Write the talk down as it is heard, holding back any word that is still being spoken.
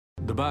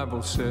The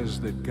Bible says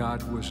that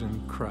God was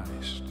in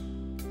Christ,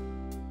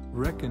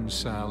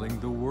 reconciling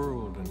the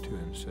world unto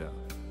himself,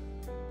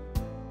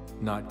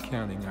 not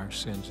counting our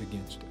sins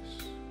against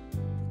us.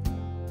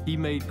 He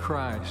made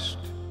Christ,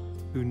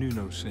 who knew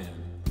no sin,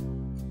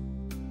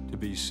 to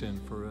be sin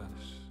for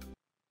us.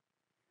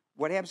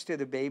 What happens to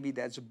the baby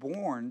that's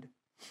born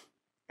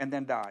and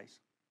then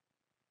dies?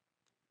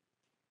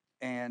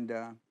 And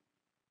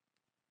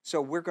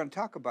so we're going to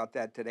talk about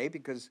that today,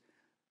 because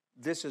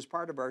this is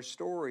part of our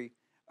story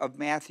of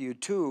Matthew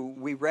 2.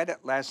 We read it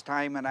last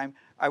time, and I'm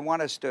going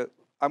to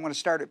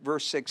start at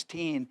verse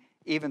 16,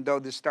 even though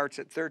this starts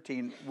at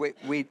 13.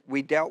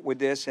 We dealt with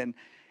this, and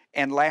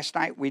last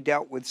night we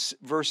dealt with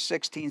verse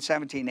 16,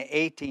 17, and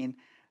 18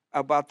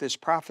 about this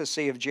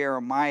prophecy of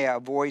Jeremiah, a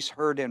voice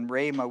heard in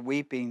Ramah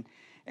weeping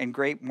and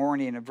great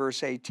mourning. In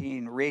verse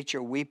 18,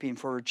 Rachel weeping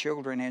for her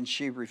children, and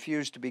she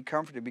refused to be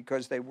comforted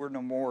because they were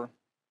no more.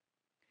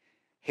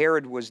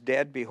 Herod was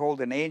dead.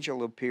 Behold, an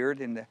angel appeared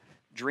in the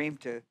dream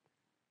to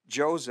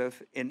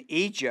Joseph in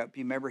Egypt.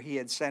 You remember he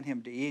had sent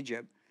him to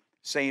Egypt,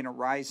 saying,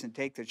 arise and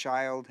take the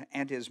child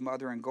and his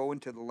mother and go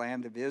into the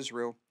land of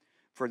Israel,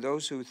 for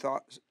those who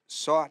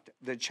sought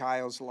the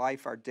child's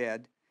life are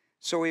dead.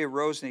 So he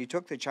arose and he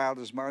took the child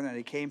and his mother, and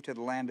he came to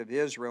the land of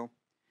Israel.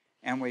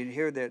 And we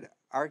hear that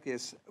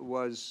Archelaus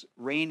was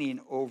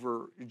reigning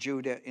over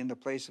Judah in the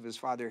place of his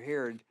father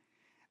Herod.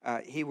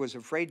 He was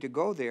afraid to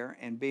go there,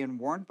 and being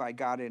warned by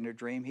God in a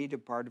dream, he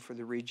departed for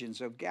the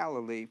regions of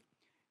Galilee.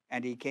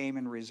 And he came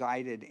and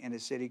resided in a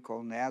city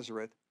called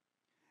Nazareth,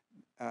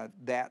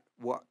 that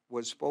what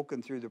was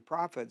spoken through the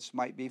prophets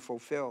might be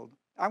fulfilled.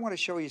 I want to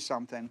show you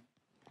something.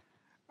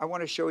 I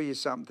want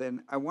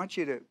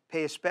you to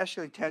pay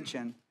especial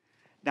attention.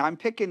 Now, I'm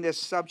picking this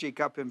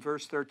subject up in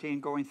verse 13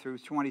 going through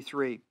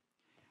 23.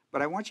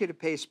 But I want you to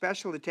pay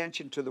special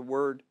attention to the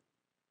word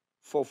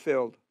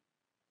fulfilled.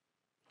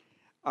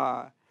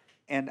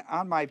 And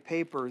on my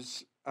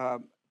papers,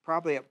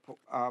 probably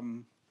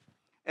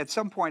at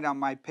some point on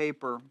my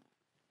paper,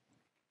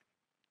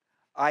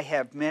 I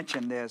have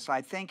mentioned this.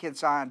 I think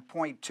it's on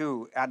point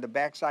 2 on the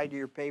back side of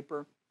your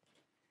paper.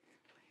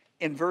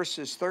 In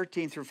verses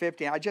 13 through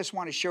 15, I just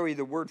want to show you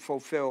the word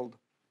fulfilled.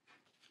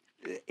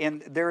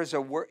 And there is a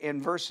word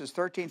in verses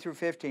 13 through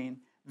 15,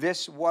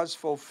 this was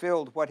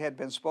fulfilled, what had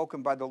been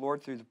spoken by the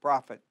Lord through the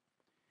prophet.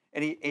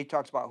 And he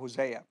talks about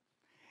Hosea.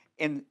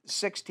 In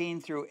 16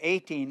 through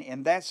 18,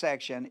 in that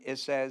section, it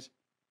says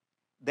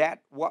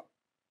that what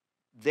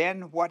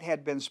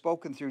had been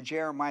spoken through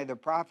Jeremiah the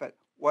prophet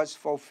was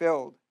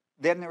fulfilled.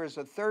 Then there is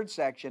a third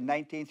section,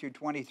 19 through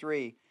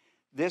 23.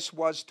 This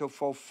was to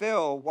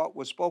fulfill what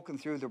was spoken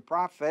through the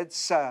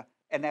prophets,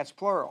 and that's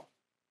plural.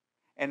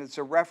 And it's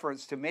a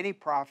reference to many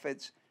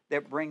prophets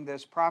that bring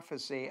this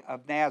prophecy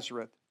of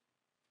Nazareth.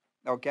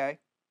 Okay?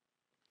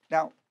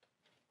 Now,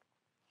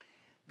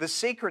 the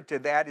secret to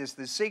that is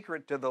the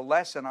secret to the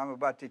lesson I'm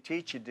about to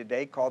teach you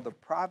today, called the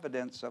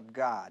Providence of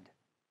God.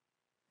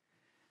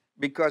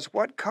 Because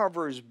what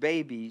covers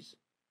babies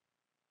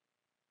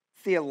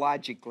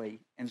theologically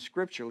and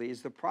scripturally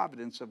is the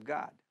providence of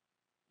God.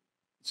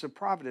 It's the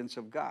providence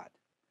of God.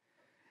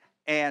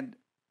 And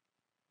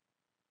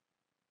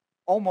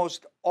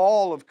almost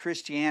all of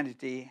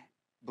Christianity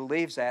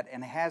believes that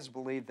and has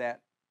believed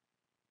that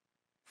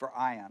for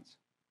eons.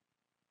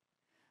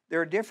 There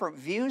are different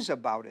views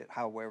about it,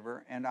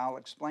 however, and I'll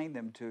explain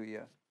them to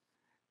you.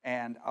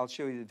 And I'll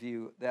show you the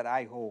view that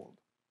I hold,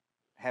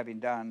 having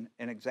done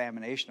an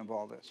examination of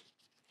all this.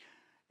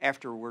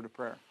 After a word of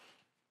prayer,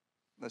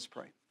 let's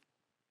pray.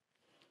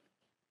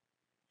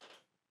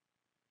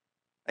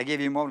 I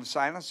give you a moment of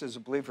silence as a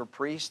believer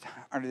priest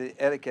under the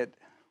etiquette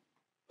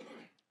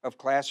of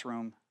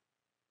classroom.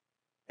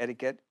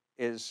 Etiquette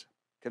is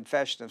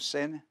confession of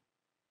sin.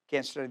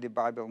 Can't study the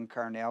Bible in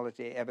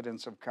carnality.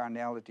 Evidence of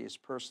carnality is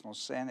personal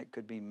sin. It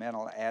could be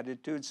mental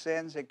attitude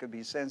sins. It could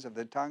be sins of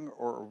the tongue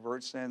or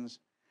overt sins.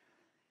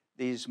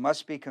 These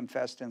must be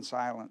confessed in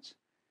silence.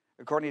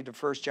 According to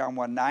 1 John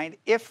 1:9,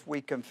 if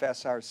we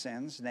confess our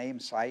sins,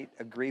 name, cite,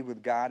 agree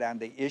with God on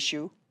the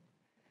issue,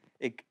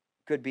 it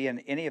could be in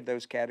any of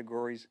those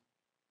categories,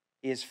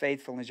 He is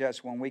faithful and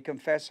just. When we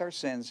confess our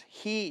sins,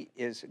 He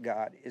is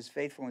God, is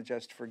faithful and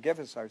just to forgive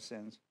us our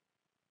sins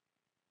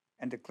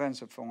and to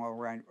cleanse us from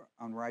all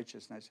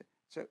unrighteousness.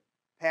 It's a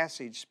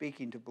passage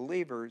speaking to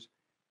believers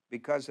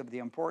because of the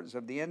importance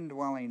of the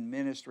indwelling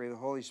ministry of the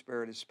Holy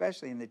Spirit,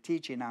 especially in the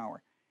teaching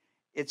hour.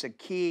 It's a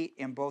key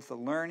in both the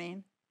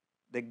learning,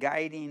 the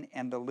guiding,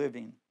 and the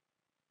living.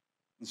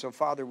 And so,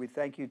 Father, we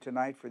thank you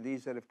tonight for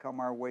these that have come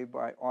our way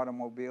by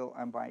automobile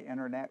and by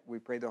internet. We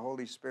pray the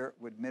Holy Spirit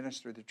would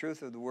minister the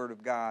truth of the Word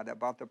of God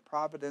about the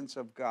providence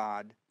of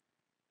God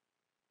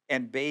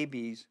and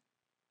babies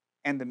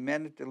and the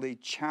mentally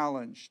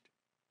challenged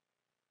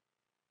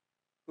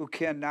who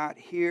cannot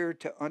hear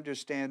to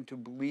understand, to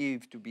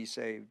believe, to be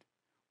saved.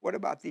 What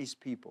about these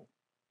people?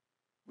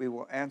 We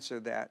will answer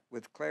that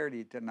with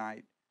clarity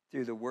tonight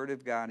through the Word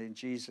of God in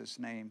Jesus'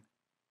 name.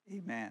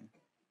 Amen.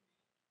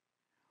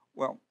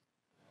 Well,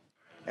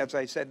 as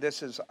I said,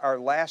 this is our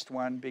last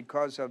one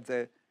because of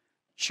the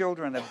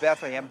children of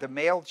Bethlehem, the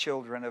male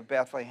children of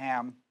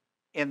Bethlehem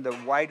in the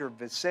wider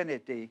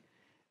vicinity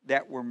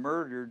that were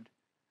murdered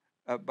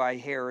by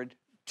Herod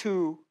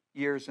 2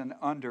 years and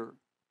under.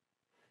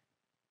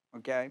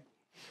 Okay?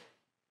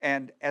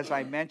 And as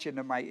I mentioned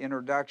in my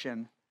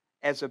introduction,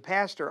 as a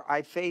pastor,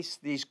 I face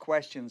these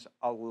questions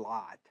a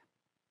lot.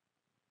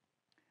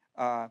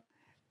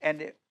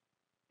 And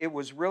it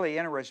was really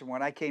interesting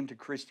when I came to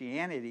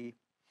Christianity.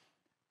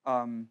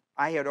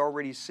 I had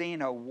already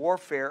seen a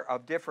warfare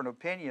of different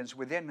opinions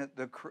within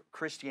the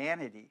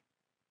Christianity.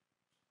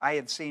 I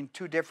had seen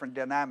two different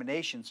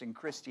denominations in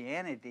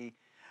Christianity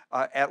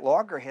at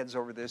loggerheads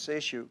over this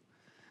issue.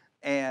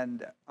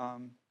 And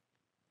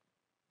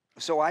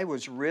so I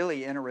was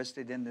really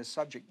interested in this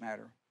subject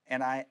matter,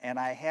 and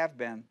I have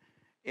been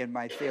in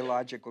my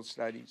theological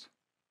studies.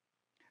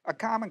 A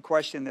common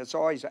question that's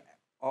always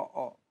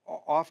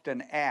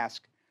often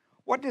asked: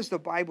 what does the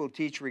Bible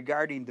teach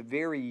regarding the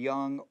very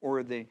young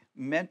or the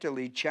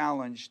mentally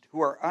challenged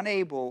who are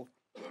unable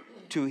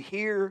to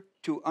hear,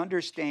 to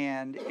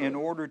understand, in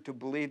order to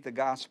believe the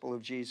gospel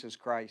of Jesus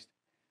Christ?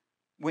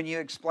 When you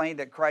explain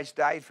that Christ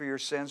died for your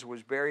sins,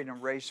 was buried,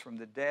 and raised from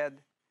the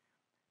dead,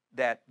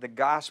 that the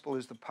gospel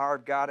is the power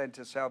of God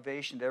unto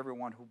salvation to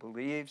everyone who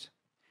believes,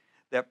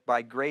 that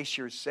by grace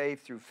you're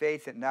saved through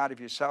faith and not of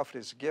yourself, it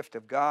is a gift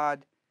of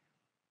God,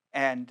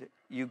 and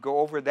you go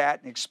over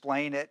that and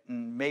explain it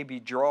and maybe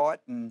draw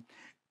it and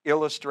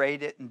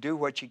illustrate it and do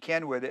what you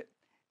can with it,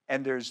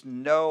 and there's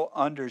no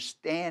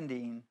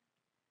understanding.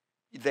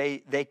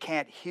 They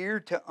can't hear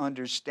to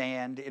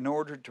understand in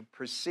order to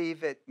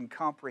perceive it and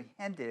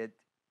comprehend it.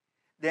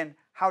 Then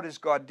how does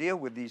God deal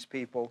with these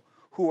people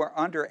who are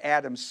under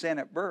Adam's sin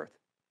at birth?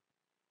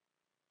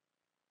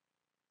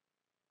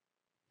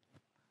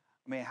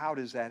 I mean, how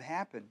does that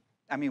happen?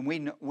 I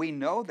mean, we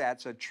know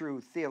that's a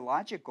true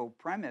theological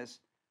premise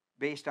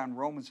based on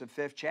Romans, the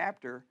 5th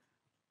chapter,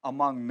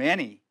 among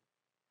many.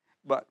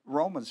 But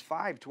Romans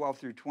 5:12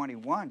 through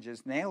 21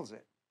 just nails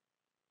it.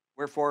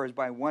 Wherefore, as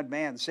by one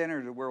man sin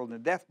entered the world,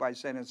 and death by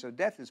sin, and so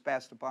death is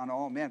passed upon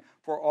all men,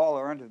 for all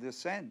are under this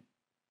sin.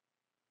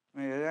 I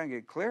mean, it doesn't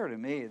get clearer to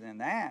me than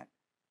that.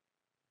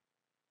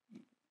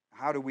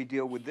 How do we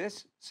deal with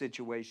this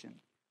situation?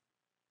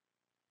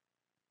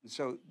 And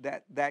so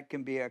that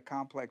can be a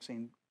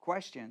complexing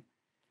question.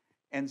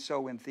 And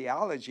so in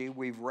theology,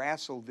 we've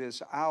wrestled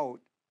this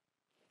out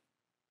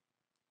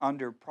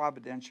under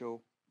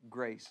providential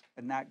grace,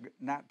 and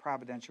not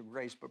providential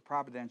grace, but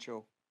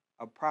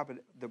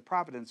the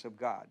providence of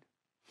God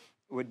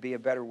would be a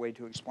better way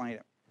to explain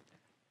it.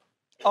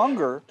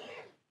 Unger,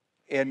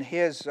 in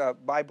his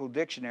Bible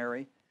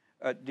dictionary,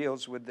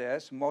 deals with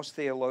this. Most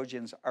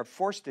theologians are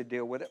forced to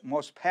deal with it.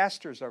 Most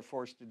pastors are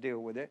forced to deal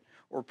with it,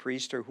 or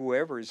priests, or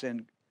whoever is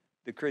in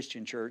the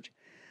Christian church.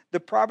 The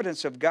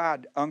providence of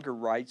God, Unger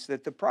writes,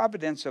 that the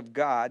providence of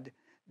God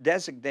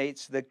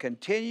designates the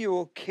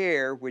continual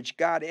care which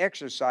God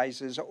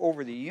exercises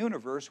over the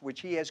universe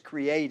which he has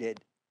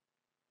created.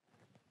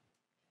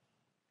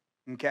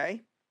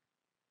 Okay?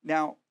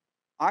 Now,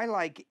 I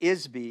like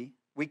ISBE.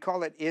 We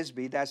call it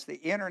ISBE. That's the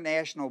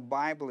International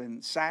Bible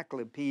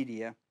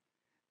Encyclopedia,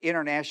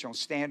 International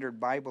Standard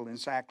Bible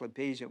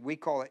Encyclopedia. We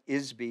call it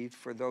ISBE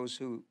for those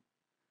who...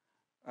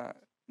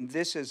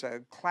 this is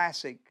a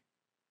classic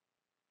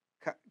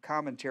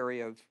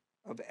commentary of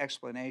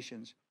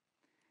explanations.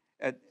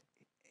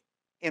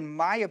 In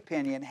my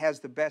opinion, has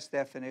the best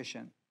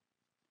definition.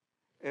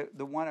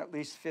 The one at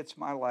least fits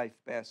my life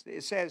best.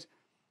 It says,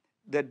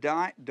 the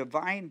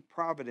divine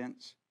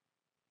providence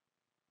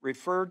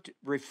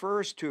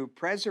refers to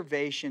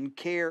preservation,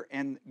 care,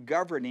 and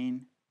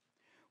governing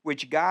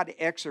which God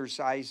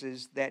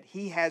exercises that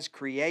he has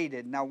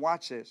created. Now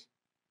watch this.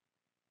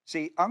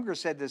 See, Unger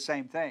said the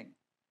same thing,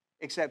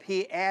 except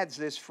he adds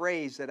this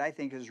phrase that I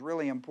think is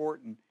really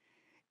important.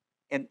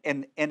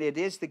 And it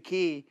is the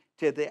key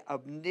to the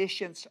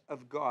omniscience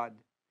of God.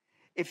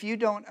 If you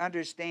don't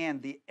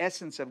understand the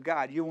essence of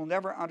God, you will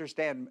never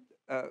understand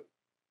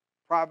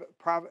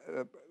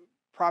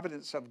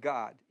providence of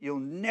God. You'll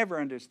never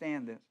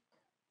understand this.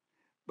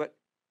 But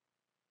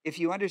if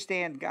you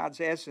understand God's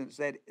essence,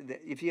 that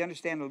if you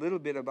understand a little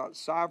bit about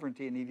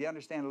sovereignty, and if you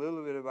understand a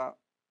little bit about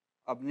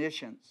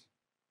omniscience,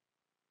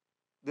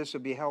 this will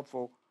be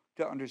helpful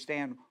to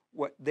understand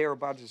what they're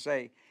about to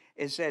say.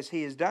 It says,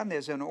 he has done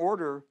this in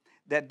order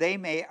that they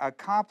may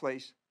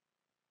accomplish.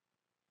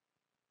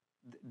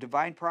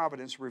 Divine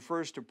providence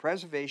refers to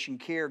preservation,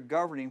 care,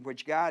 governing,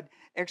 which God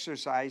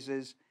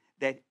exercises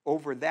that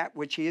over that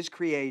which he has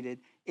created,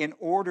 in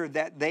order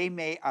that they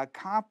may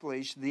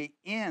accomplish the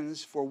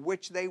ends for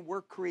which they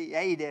were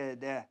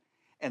created.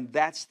 And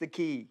that's the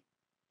key.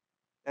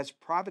 That's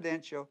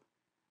providential.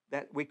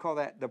 That we call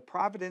that the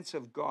providence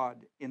of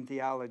God in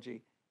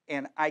theology.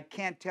 And I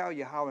can't tell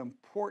you how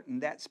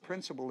important that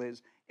principle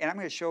is. And I'm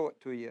going to show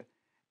it to you,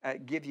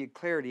 give you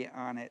clarity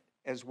on it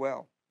as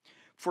well.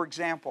 For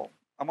example,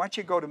 I want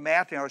you to go to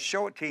Matthew. I'll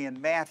show it to you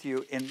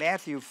in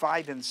Matthew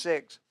 5 and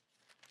 6.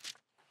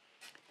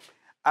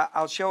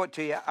 I'll show it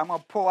to you. I'm going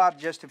to pull out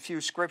just a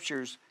few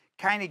scriptures.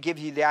 kind of give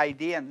you the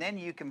idea, and then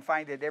you can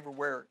find it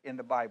everywhere in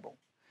the Bible.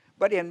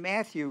 But in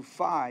Matthew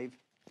 5,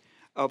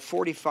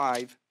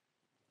 45,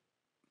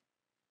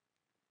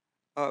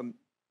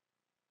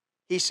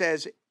 he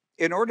says,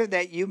 in order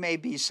that you may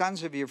be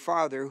sons of your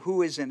Father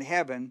who is in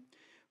heaven,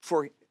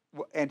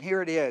 and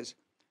here it is,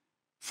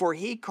 for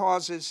he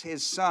causes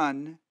his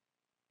sun,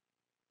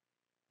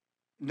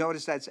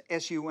 notice that's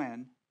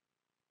S-U-N,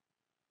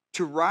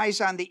 to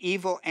rise on the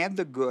evil and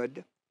the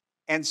good,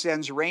 and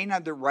sends rain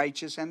on the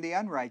righteous and the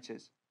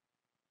unrighteous.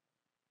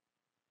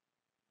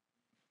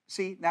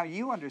 See, now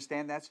you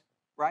understand that's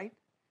right.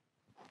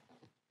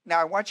 Now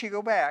I want you to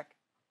go back.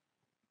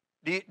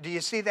 Do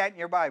you see that in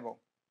your Bible?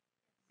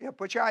 Yeah,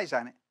 put your eyes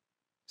on it.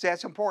 See,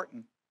 that's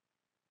important.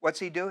 What's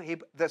he do?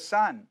 The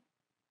sun.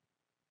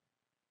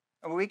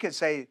 And we could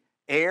say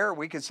air,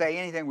 we could say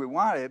anything we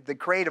wanted. The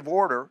creative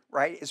order,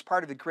 right, is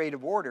part of the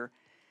creative order.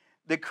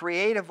 The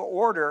creative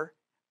order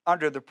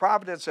under the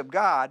providence of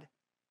God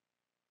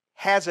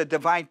has a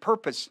divine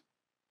purpose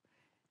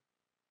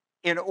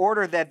in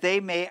order that they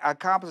may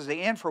accomplish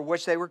the end for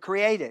which they were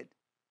created.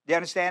 Do you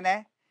understand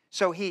that?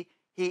 So he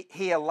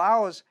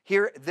allows,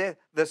 here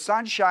the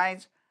sun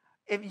shines.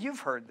 If you've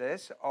heard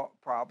this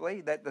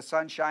probably, that the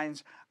sun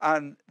shines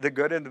on the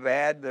good and the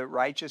bad, the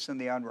righteous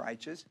and the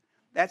unrighteous.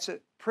 That's the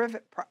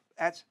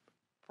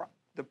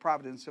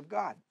providence of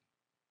God.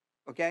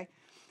 Okay?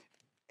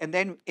 And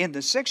then in the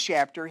 6th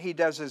chapter, he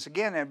does this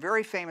again, a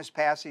very famous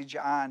passage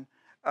on,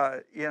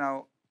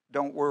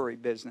 don't worry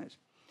business.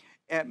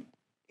 And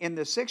in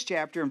the 6th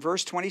chapter, in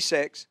verse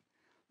 26,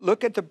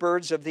 look at the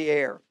birds of the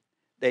air.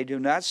 They do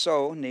not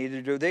sow,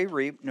 neither do they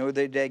reap, nor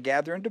do they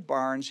gather into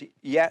barns,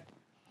 yet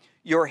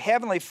your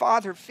heavenly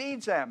Father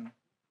feeds them.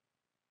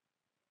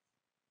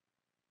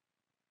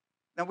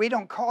 Now, we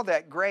don't call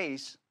that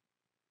grace.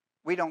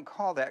 We don't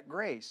call that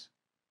grace,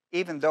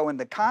 even though in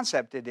the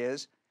concept it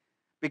is,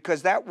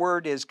 because that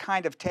word is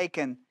kind of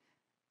taken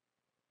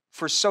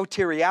for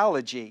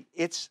soteriology.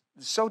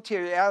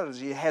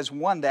 Soteriology has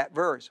won that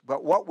verse.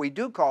 But what we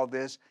do call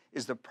this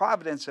is the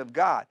providence of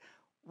God.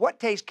 What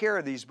takes care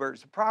of these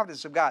birds? The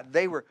providence of God.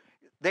 They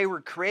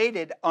were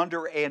created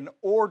under an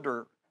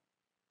order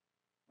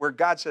where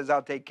God says,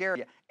 I'll take care of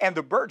you. And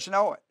the birds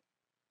know it.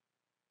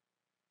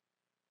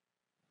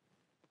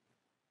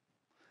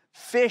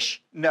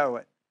 Fish know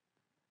it.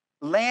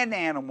 Land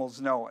animals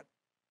know it.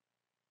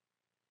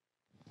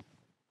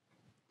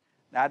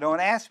 Now, don't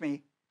ask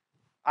me.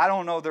 I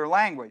don't know their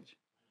language.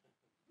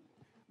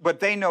 But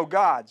they know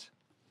God's.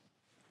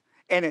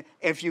 And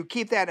if you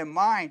keep that in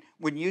mind,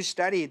 when you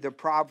study the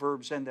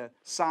Proverbs and the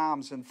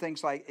Psalms and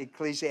things like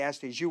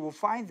Ecclesiastes, you will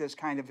find this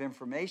kind of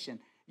information.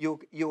 You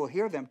will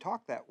hear them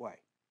talk that way.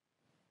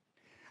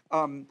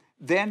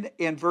 Then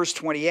in verse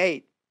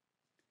 28,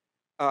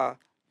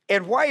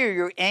 and why are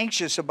you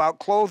anxious about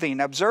clothing?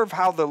 Observe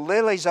how the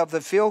lilies of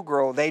the field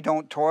grow. They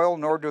don't toil,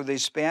 nor do they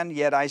spin.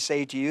 Yet I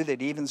say to you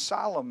that even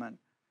Solomon,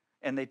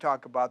 and they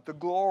talk about the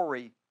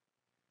glory.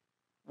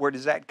 Where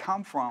does that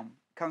come from?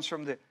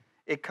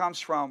 It comes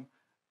from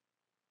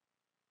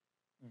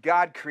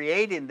God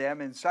creating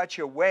them in such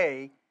a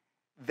way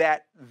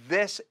that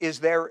this is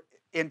their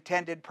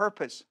intended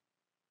purpose.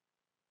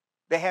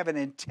 They have an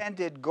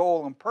intended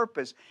goal and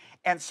purpose.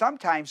 And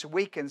sometimes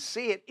we can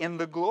see it in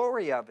the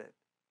glory of it.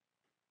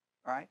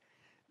 Right?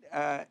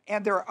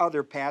 And there are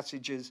other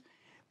passages.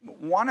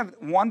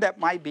 One that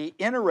might be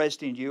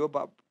interesting to you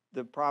about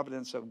the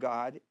providence of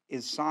God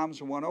is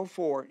Psalms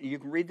 104. You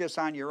can read this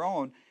on your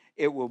own.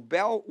 It will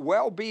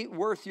well be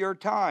worth your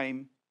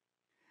time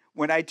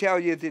when I tell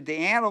you that the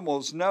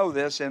animals know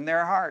this in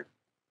their heart,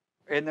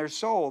 in their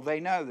soul. They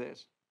know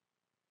this.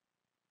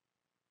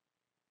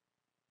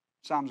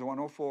 Psalms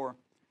 104,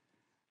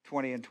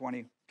 20 and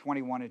 20,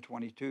 21 and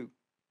 22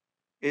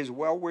 is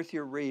well worth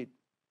your read.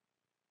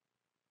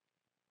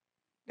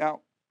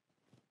 Now,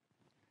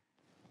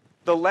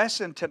 the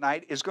lesson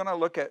tonight is going to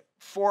look at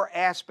 4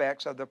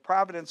 aspects of the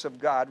providence of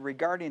God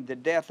regarding the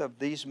death of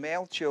these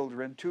male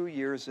children 2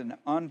 years and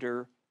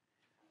under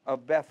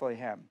of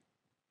Bethlehem.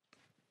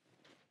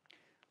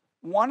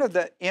 One of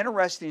the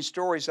interesting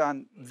stories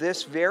on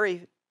this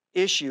very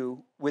issue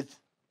with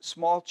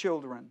small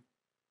children,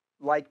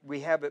 like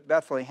we have at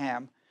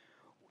Bethlehem,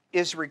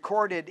 is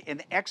recorded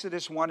in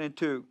Exodus 1 and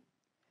 2.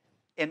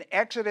 In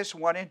Exodus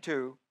 1 and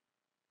 2,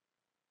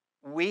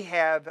 we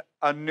have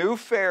a new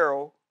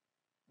Pharaoh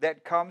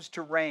that comes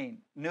to reign.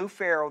 New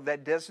Pharaoh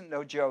that doesn't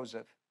know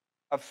Joseph.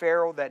 A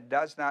Pharaoh that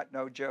does not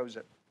know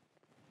Joseph.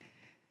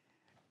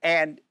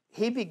 And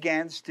he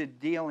begins to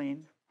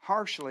dealing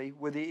harshly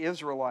with the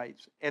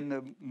Israelites.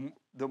 And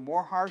the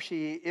more harsh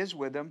he is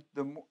with them,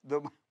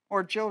 the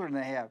more children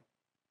they have.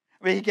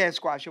 I mean, he can't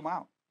squash them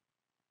out.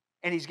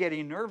 And he's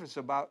getting nervous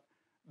about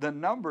the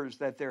numbers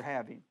that they're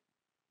having.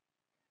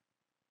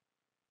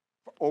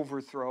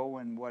 Overthrow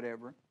and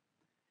whatever.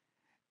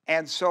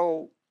 And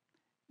so,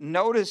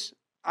 notice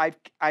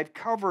I've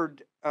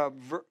covered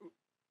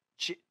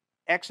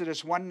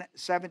Exodus 1,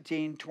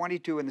 17,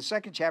 22 in the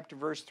 2nd chapter,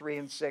 verse 3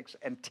 and 6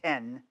 and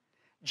 10,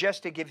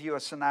 just to give you a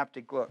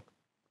synoptic look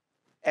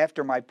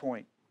after my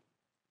point.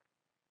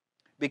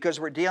 because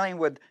we're dealing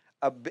with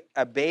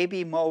a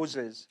baby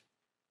Moses.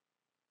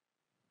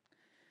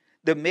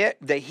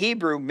 The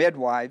Hebrew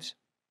midwives,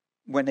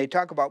 when they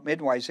talk about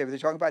midwives, if they're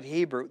talking about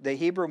the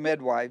Hebrew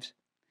midwives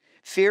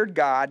feared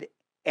God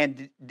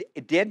and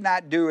did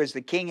not do as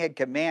the king had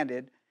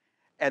commanded,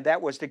 and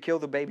that was to kill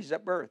the babies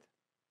at birth.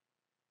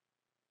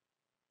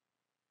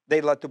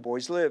 They let the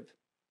boys live.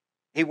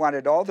 He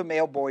wanted all the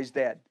male boys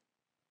dead.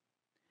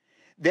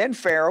 Then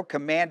Pharaoh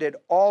commanded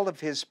all of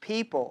his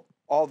people,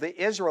 all the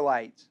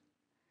Israelites.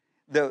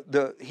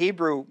 The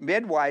Hebrew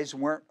midwives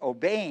weren't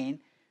obeying,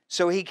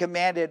 so he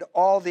commanded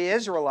all the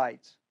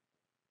Israelites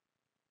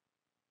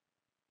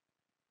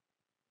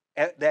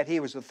that he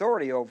was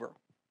authority over.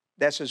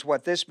 This is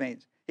what this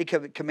means. He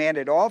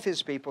commanded all of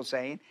his people,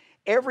 saying,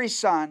 every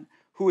son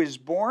who is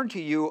born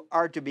to you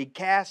are to be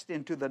cast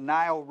into the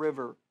Nile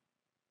River,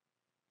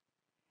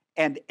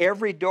 and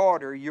every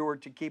daughter you are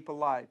to keep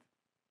alive.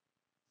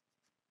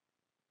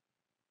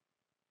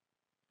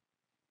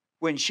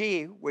 When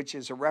she, which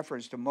is a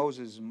reference to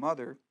Moses'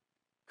 mother,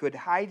 could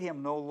hide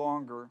him no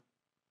longer,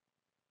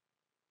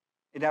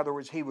 in other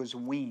words, he was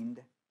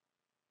weaned,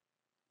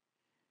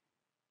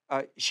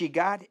 she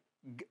got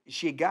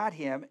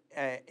him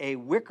a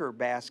wicker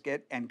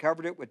basket and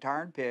covered it with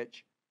tar and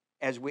pitch,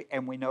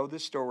 and we know the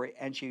story,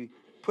 and she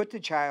put the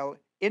child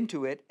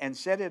into it and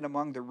set it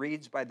among the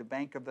reeds by the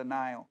bank of the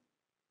Nile.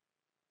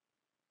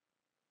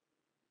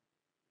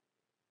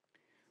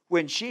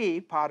 When she,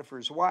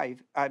 Potiphar's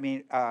wife,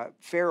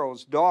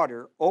 Pharaoh's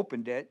daughter,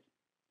 opened it,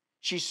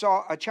 she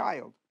saw a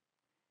child.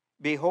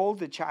 Behold,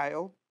 the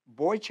child,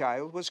 boy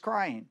child, was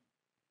crying.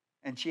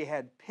 And she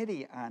had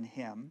pity on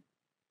him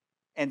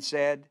and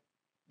said,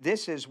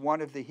 this is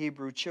one of the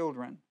Hebrew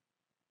children.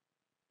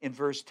 In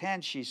verse 10,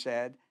 she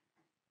said,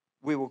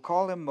 we will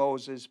call him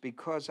Moses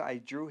because I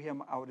drew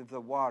him out of the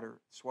water.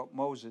 That's what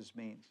Moses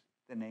means,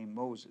 the name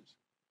Moses.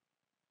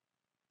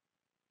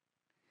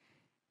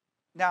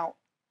 Now,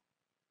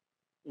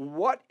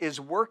 what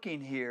is working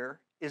here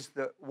is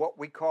what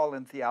we call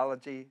in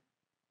theology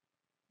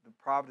the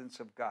providence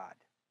of God.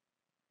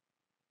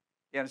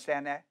 You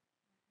understand that?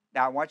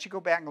 Now, I want you to go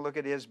back and look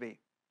at Isby.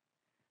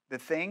 The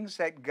things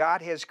that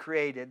God has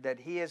created, that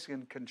he is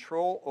in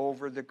control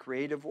over the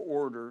creative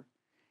order,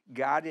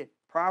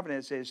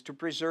 providence is to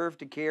preserve,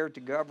 to care, to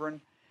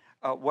govern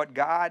what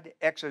God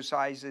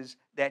exercises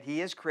that he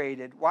has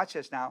created. Watch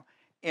this now.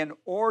 In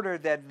order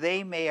that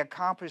they may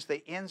accomplish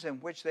the ends in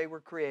which they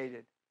were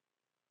created.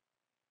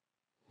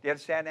 Do you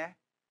understand that?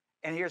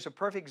 And here's a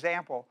perfect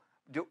example.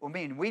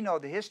 We know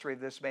the history of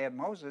this man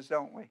Moses,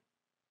 don't we?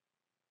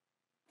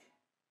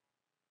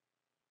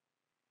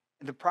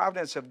 In the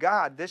providence of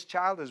God, this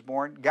child is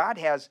born. God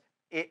has,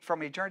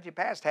 from eternity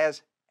past,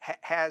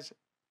 has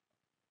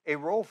a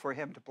role for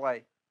him to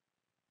play.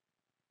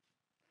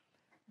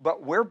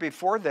 But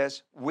before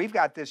this, we've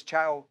got this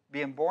child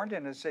being born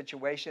in a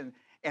situation,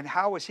 and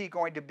how is he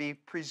going to be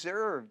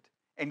preserved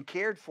and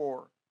cared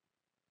for?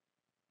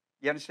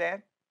 You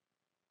understand?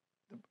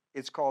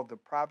 It's called the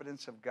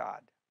providence of God.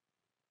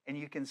 And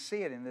you can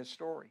see it in this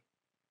story.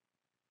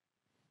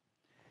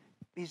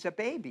 He's a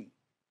baby.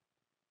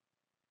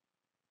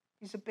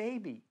 He's a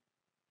baby.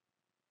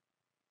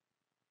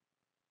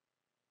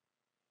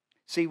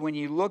 See, when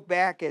you look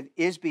back at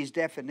Isby's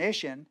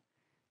definition,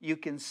 you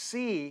can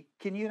see,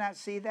 can you not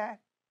see that?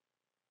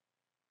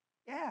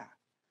 Yeah.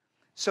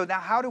 So now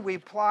how do we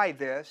apply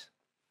this?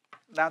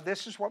 Now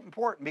this is what's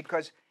important,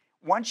 because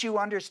once you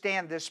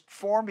understand this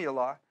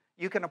formula,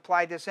 you can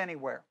apply this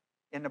anywhere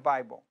in the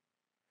Bible.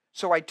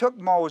 So I took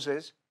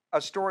Moses,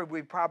 a story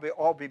we'd probably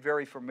all be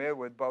very familiar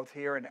with, both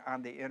here and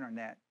on the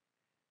internet,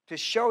 to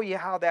show you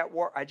how that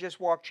works. I just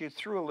walked you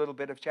through a little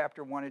bit of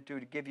chapter 1 and 2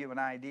 to give you an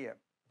idea.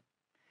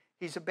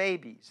 He's a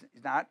baby.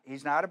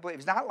 He's not a believer.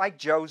 He's not like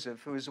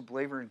Joseph, who is a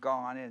believer and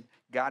gone, and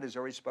God has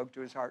already spoke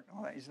to his heart.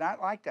 No, he's not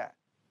like that.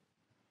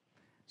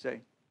 See?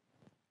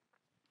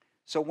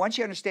 So once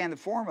you understand the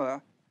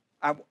formula,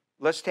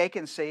 let's take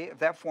and see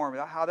if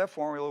how that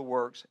formula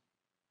works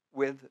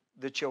with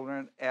the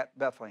children at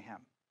Bethlehem.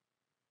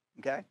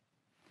 Okay?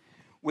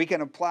 We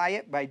can apply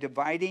it by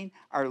dividing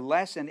our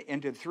lesson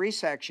into 3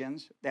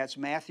 sections. That's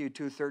Matthew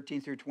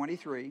 2:13 through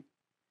 23.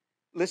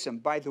 Listen,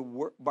 by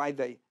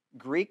the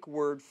Greek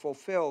word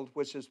fulfilled,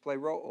 which is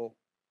pleroo.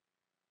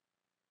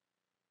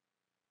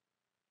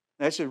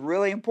 This is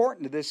really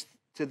important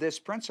to this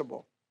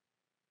principle.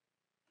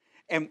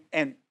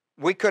 And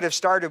we could have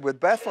started with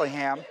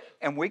Bethlehem,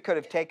 and we could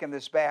have taken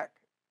this back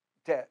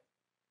to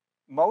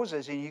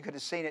Moses, and you could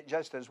have seen it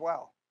just as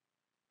well.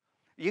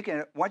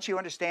 Once you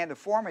understand the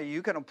formula,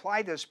 you can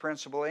apply this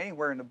principle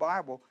anywhere in the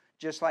Bible,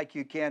 just like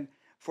you can,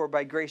 for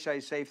by grace are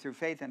you saved through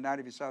faith, and not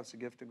of yourselves, the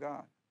gift of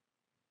God.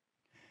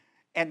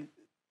 And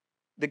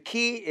the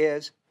key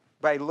is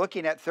by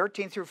looking at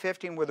 13 through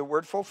 15 with the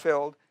word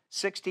fulfilled,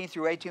 16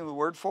 through 18 with the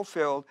word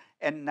fulfilled,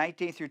 and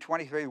 19 through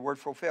 23 with the word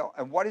fulfilled.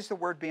 And what is the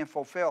word being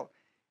fulfilled?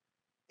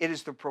 It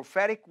is the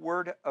prophetic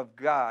word of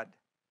God.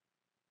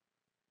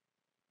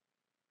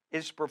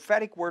 It's the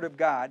prophetic word of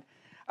God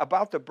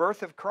about the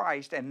birth of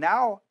Christ, and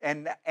now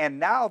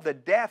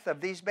the death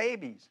of these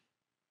babies.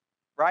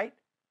 right?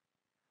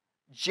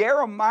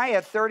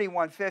 Jeremiah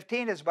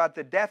 31:15 is about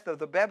the death of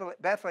the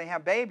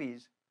Bethlehem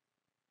babies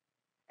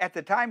at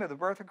the time of the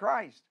birth of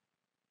Christ.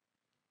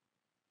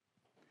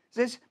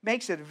 This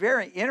makes it a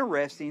very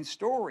interesting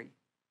story.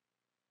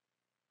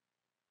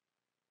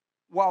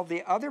 While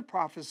the other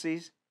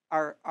prophecies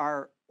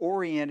are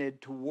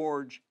oriented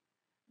towards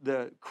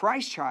the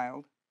Christ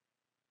child,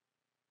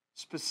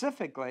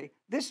 specifically,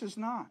 this is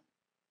not.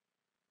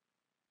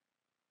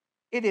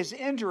 It is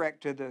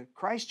indirect to the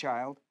Christ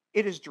child.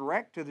 It is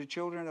direct to the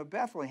children of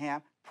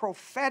Bethlehem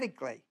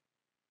prophetically.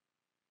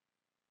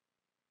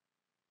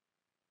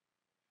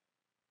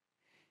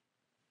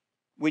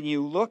 When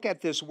you look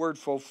at this word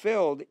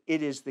fulfilled,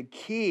 it is the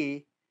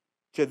key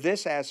to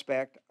this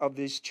aspect of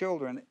these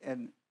children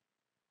in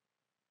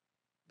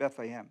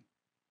Bethlehem.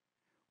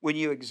 When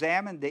you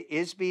examine the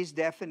DSBC's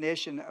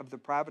definition of the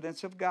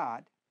providence of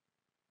God,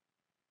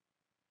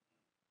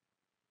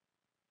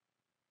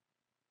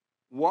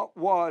 what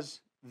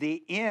was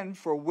the end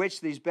for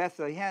which these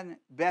Bethlehem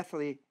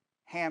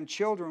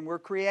children were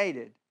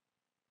created?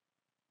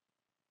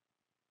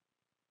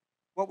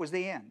 What was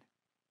the end?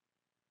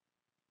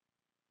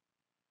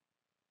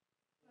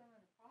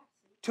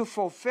 To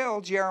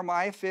fulfill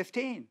Jeremiah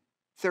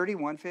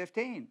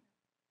 31:15.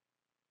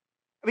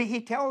 I mean,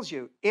 he tells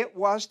you it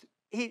was,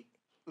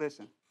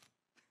 listen.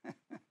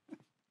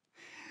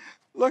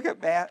 Look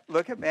at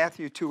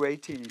Matthew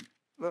 2:18.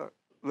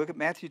 Look at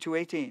Matthew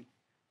 2:18.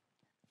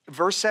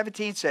 Verse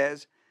 17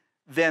 says,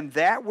 then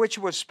that which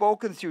was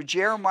spoken through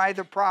Jeremiah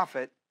the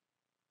prophet.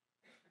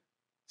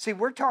 See,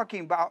 we're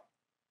talking about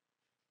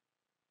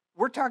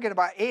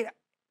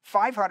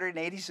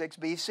 586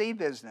 BC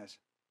business.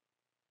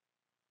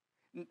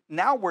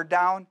 Now we're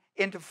down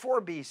into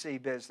 4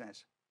 BC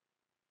business.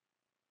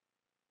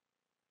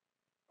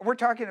 We're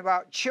talking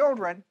about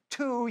children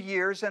 2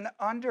 years and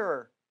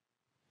under.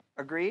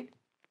 Agreed?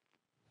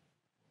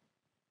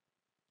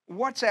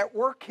 What's at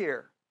work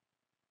here?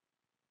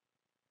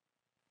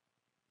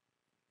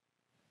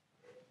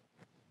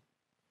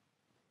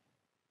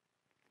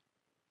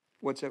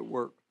 What's at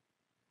work?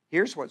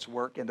 Here's what's at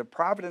work. In the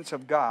providence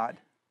of God,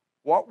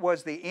 what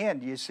was the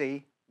end, you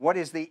see? What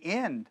is the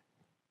end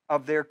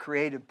of their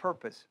creative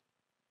purpose?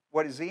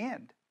 What is the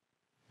end?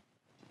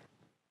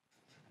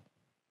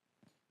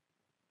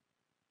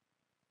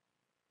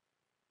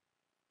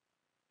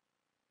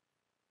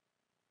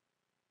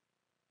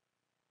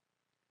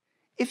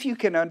 If you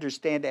can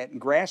understand that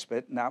and grasp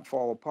it, not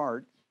fall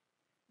apart,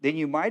 then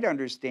you might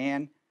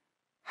understand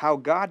how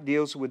God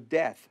deals with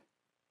death.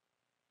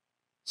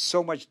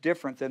 So much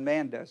different than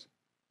man does.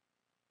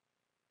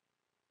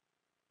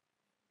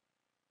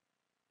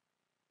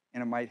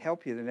 And it might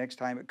help you the next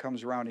time it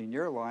comes around in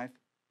your life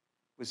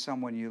with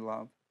someone you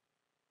love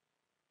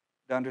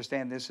to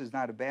understand this is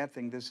not a bad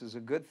thing, this is a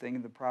good thing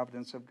in the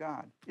providence of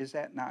God. Is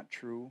that not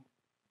true?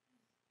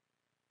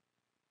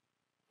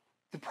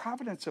 The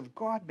providence of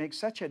God makes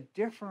such a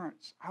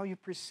difference how you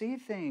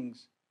perceive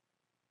things.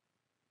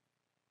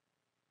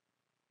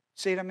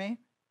 See what I mean?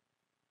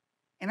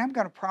 And I'm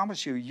going to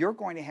promise you, you're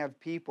going to have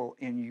people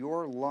in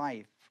your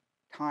life,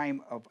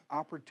 time of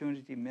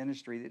opportunity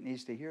ministry that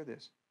needs to hear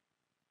this.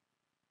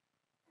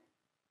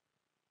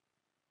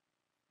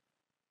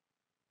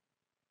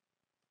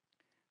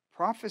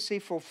 Prophecy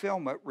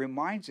fulfillment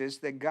reminds us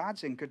that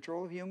God's in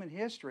control of human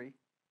history.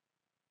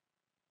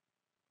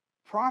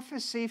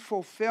 Prophecy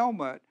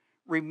fulfillment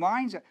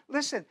reminds us,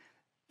 listen,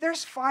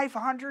 there's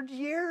 500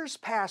 years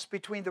passed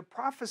between the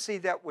prophecy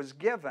that was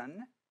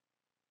given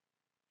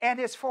and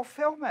its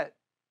fulfillment.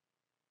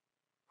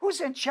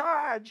 Who's in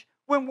charge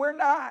when we're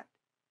not?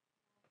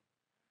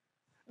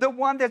 The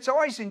one that's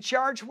always in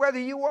charge whether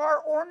you are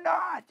or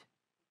not.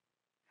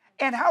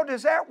 And how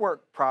does that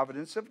work?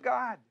 Providence of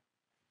God.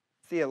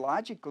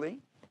 Theologically,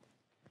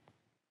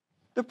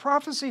 the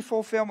prophecy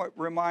fulfillment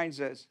reminds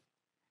us,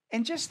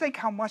 and just think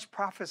how much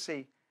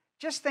prophecy,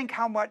 just think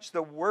how much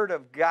the Word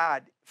of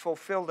God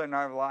fulfilled in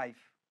our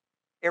life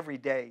every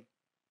day.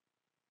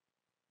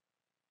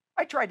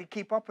 I tried to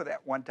keep up with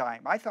that one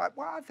time. I thought,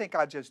 well, I think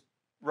I'll just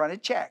run a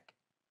check.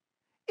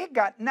 It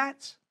got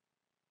nuts.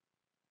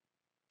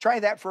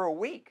 Try that for a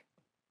week.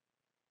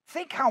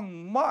 Think how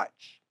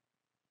much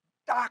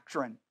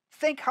doctrine,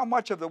 think how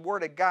much of the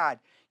Word of God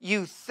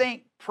you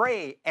think,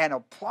 pray, and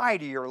apply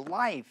to your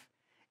life.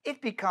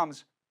 It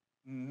becomes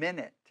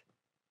minute.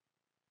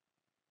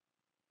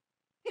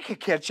 You can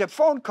catch a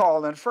phone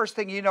call, and the first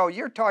thing you know,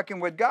 you're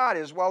talking with God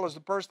as well as the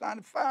person on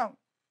the phone.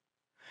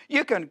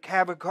 You can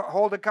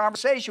hold a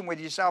conversation with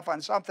yourself on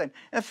something,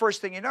 and the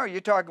first thing you know, you're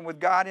talking with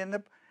God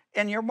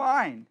in your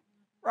mind,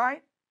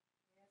 right?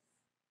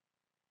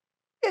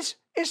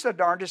 It's the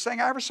darndest thing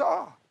I ever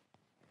saw.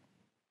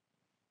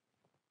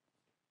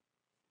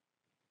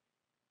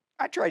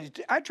 I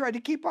tried to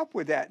keep up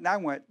with that, and I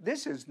went,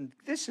 this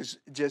is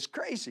just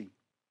crazy.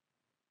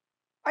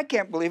 I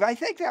can't believe I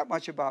think that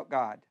much about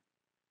God.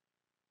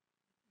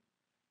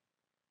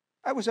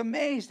 I was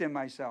amazed in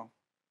myself.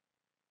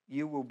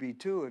 You will be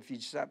too if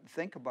you stop and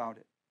think about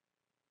it.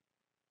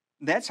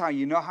 That's how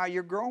you know how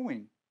you're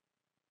growing.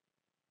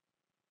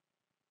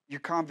 Your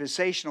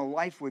conversational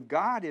life with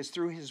God is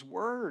through His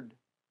Word,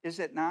 is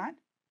it not?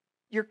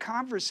 Your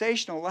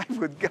conversational life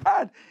with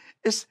God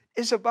is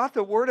about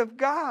the Word of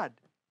God.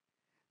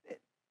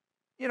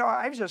 You know,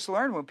 I've just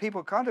learned when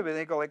people come to me,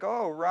 they go like,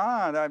 oh,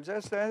 Ron, I'm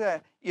just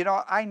that. You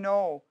know, I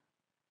know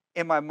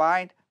in my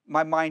mind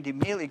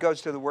immediately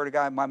goes to the Word of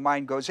God. My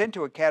mind goes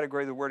into a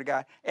category of the Word of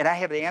God, and I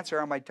have the answer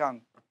on my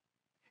tongue.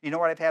 You know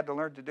what I've had to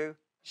learn to do?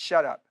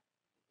 Shut up.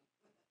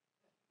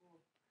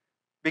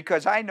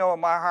 Because I know in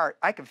my heart,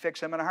 I can fix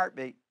them in a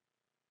heartbeat.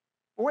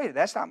 But wait,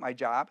 that's not my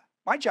job.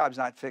 My job's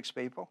not to fix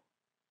people.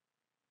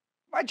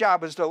 My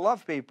job is to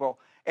love people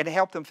and to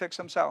help them fix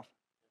themselves.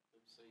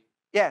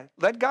 Yeah,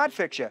 let God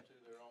fix you.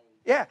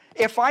 Yeah,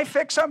 if I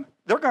fix them,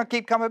 they're going to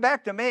keep coming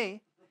back to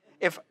me.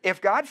 If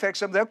God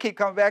fixes them, they'll keep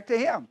coming back to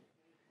Him.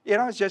 You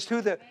know, it's just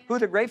who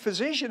the great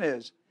physician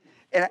is.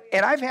 And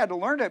I've had to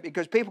learn it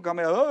because people come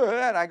in, oh,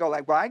 and I go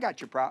like, well, I got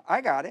your problem.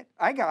 I got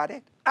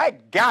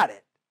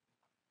it.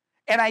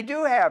 And I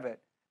do have it.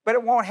 But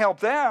it won't help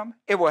them.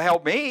 It will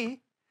help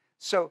me.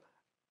 So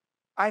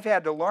I've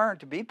had to learn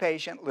to be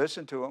patient,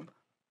 listen to them,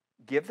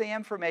 give the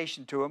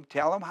information to them,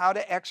 tell them how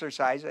to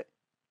exercise it.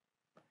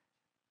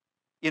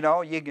 You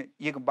know, you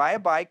can buy a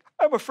bike.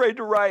 I'm afraid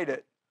to ride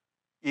it.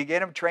 You get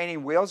them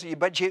training wheels,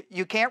 but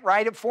you can't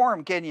ride it for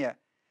them, can you?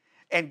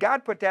 And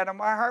God put that in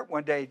my heart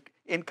one day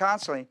in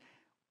counseling.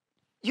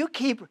 You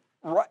give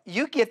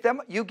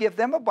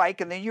them a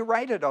bike, and then you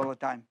ride it all the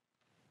time.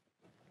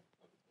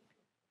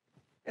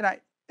 And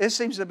it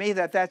seems to me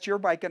that that's your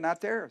bike and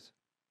not theirs.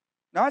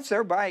 No, it's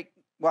their bike.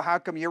 Well, how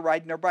come you're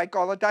riding their bike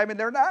all the time and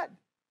they're not?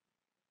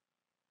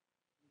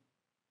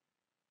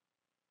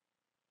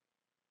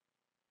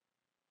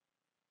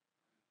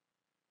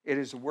 It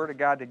is the Word of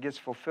God that gets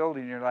fulfilled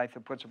in your life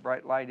that puts a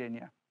bright light in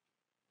you.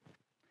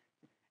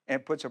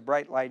 And it puts a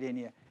bright light in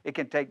you. It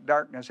can take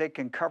darkness. It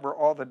can cover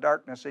all the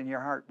darkness in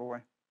your heart,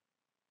 boy.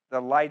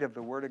 The light of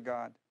the Word of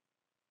God.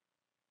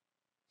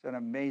 It's an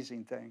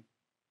amazing thing.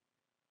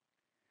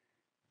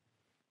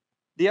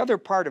 The other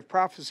part of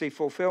prophecy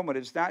fulfillment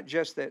is not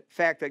just the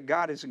fact that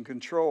God is in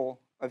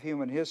control of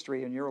human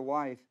history in your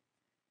life,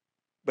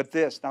 but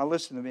this. Now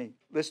listen to me.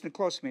 Listen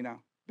close to me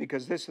now,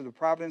 because this is the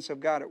providence of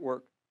God at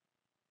work.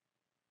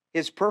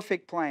 His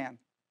perfect plan.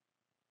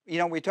 You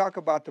know, we talk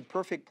about the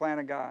perfect plan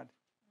of God.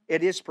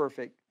 It is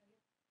perfect.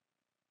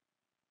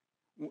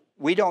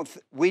 We don't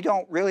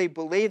really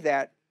believe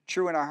that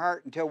true in our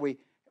heart until we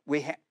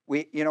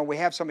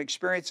have some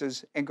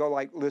experiences and go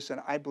like, listen,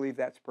 I believe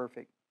that's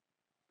perfect.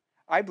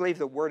 I believe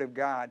the Word of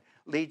God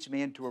leads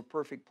me into a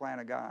perfect plan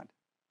of God.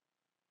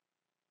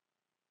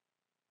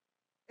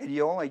 And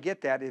you only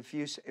get that if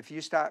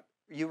you stop,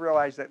 you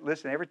realize that,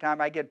 listen, every time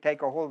I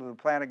take a hold of the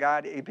plan of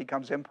God, it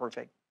becomes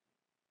imperfect.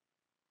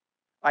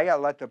 I got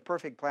to let the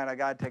perfect plan of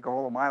God take a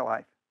hold of my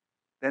life.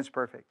 Then it's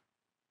perfect.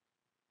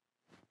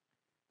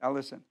 Now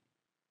listen,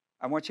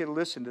 I want you to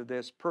listen to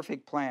this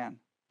perfect plan.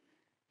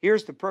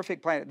 Here's the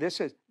perfect plan.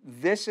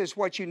 This is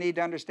what you need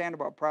to understand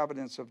about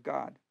providence of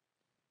God.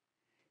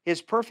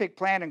 His perfect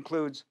plan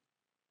includes,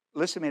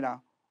 listen to me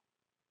now,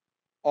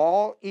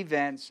 all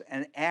events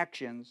and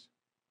actions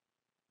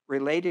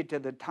related to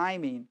the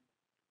timing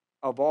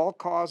of all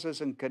causes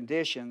and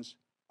conditions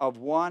of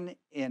one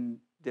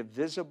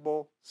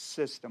indivisible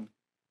system.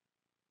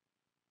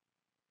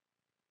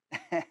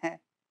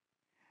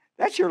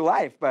 That's your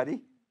life, buddy.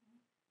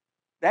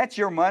 That's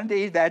your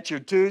Monday, that's your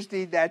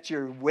Tuesday, that's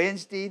your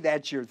Wednesday,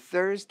 that's your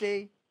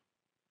Thursday.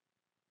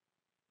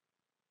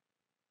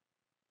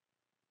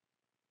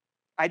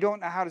 I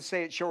don't know how to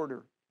say it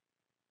shorter.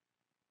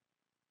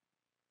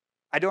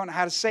 I don't know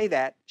how to say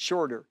that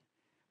shorter,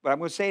 but I'm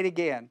going to say it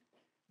again.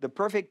 The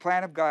perfect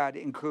plan of God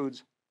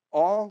includes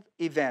all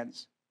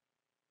events,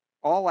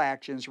 all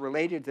actions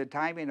related to the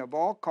timing of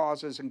all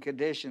causes and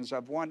conditions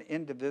of one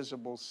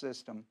indivisible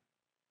system.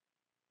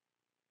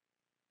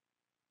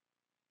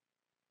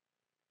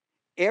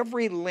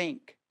 Every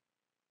link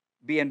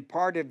being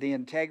part of the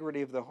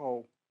integrity of the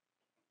whole.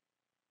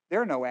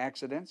 There are no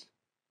accidents.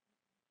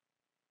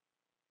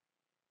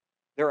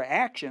 There are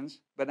actions,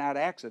 but not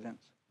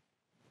accidents.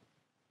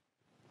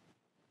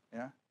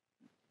 Yeah?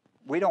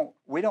 We don't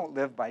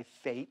live by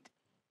fate.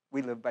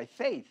 We live by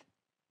faith.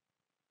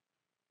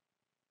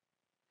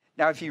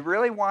 Now, if you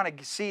really want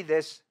to see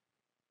this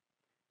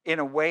in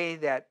a way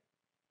that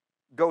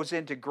goes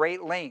into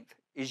great length,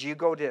 is you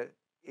go to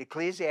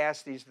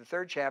Ecclesiastes, the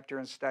 3rd chapter,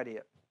 and study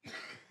it.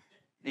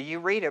 You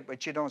read it,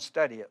 but you don't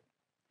study it.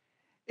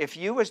 If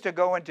you was to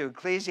go into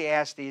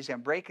Ecclesiastes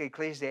and break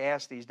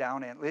Ecclesiastes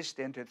down and list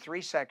into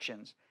 3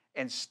 sections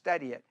and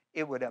study it,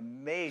 it would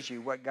amaze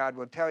you what God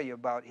will tell you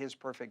about His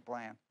perfect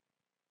plan.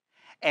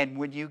 And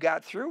when you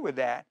got through with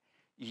that,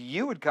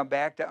 you would come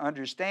back to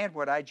understand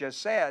what I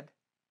just said.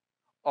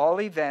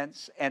 All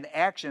events and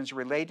actions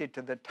related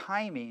to the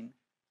timing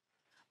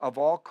of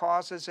all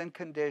causes and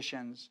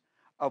conditions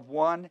of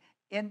one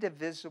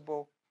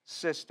indivisible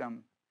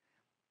system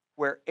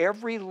where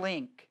every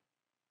link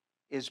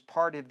is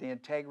part of the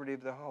integrity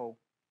of the whole.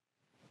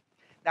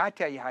 Now, I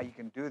tell you how you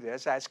can do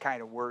this. That's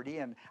kind of wordy,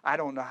 and I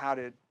don't know how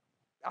to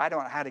I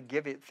don't know how to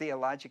give it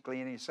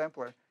theologically any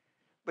simpler,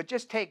 but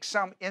just take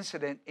some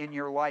incident in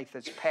your life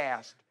that's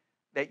past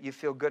that you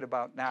feel good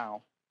about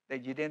now,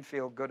 that you didn't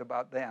feel good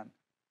about then.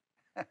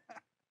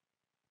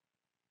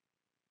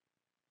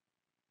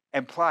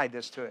 And apply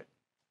this to it.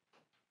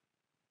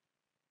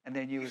 And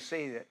then you will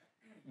see that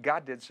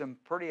God did some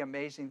pretty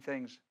amazing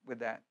things with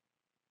that.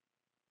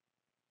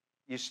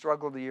 You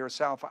struggled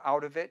yourself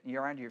out of it, and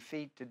you're on your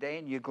feet today,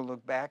 and you can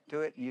look back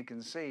to it, and you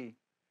can see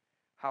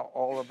how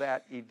all of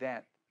that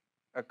event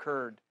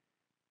occurred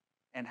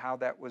and how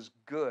that was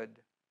good.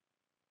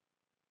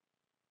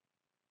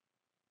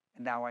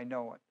 And now I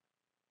know it.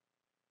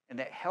 And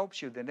that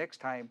helps you the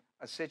next time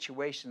a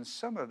situation,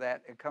 some of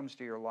that, it comes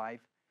to your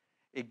life,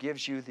 it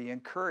gives you the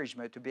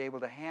encouragement to be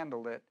able to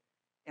handle it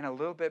in a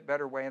little bit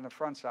better way on the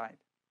front side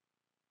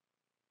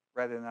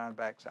rather than on the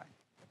back side.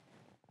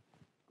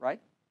 Right?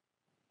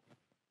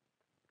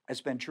 It's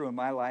been true in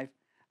my life.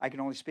 I can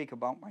only speak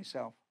about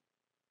myself.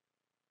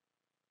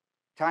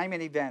 Time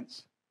and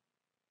events,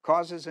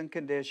 causes and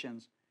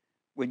conditions.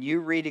 When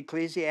you read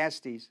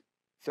Ecclesiastes,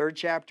 3rd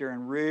chapter,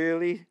 and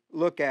really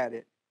look at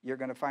it, you're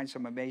going to find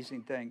some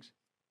amazing things.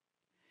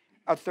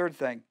 A third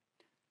thing,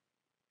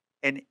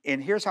 and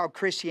here's how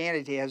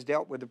Christianity has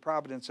dealt with the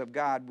providence of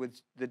God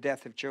with the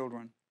death of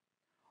children.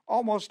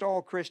 Almost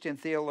all Christian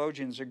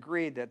theologians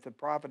agree that the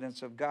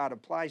providence of God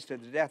applies to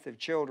the death of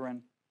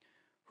children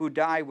who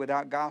die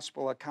without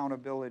gospel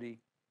accountability,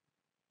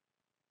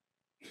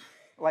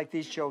 like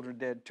these children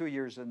did, 2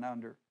 years and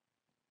under.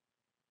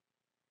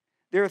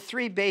 There are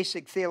 3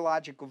 basic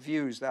theological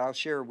views that I'll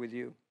share with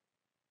you.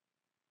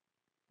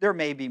 There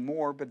may be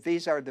more, but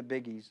these are the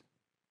biggies.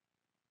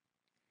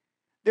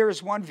 There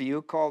is one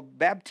view called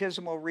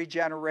baptismal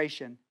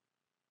regeneration.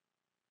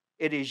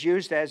 It is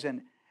used as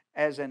an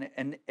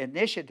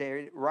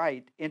initiatory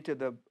rite into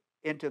the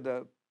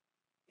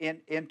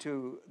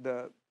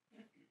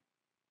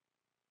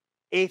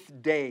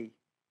 8th day.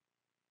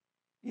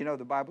 You know,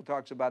 the Bible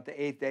talks about the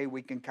 8th day.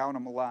 We can count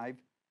them alive,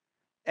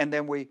 and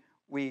then we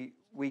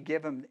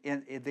give them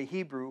in the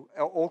Hebrew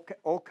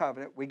Old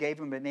Covenant. We gave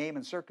them a name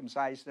and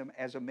circumcised them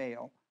as a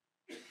male,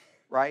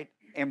 right,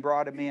 and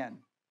brought them in.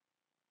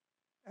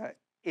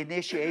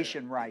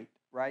 Initiation rite,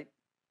 right?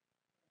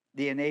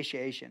 The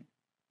initiation.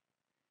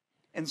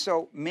 And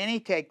so many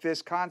take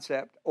this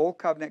concept, Old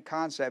Covenant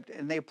concept,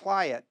 and they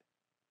apply it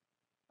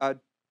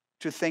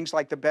to things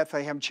like the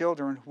Bethlehem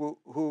children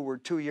who were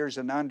 2 years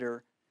and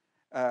under.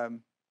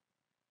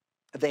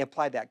 They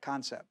apply that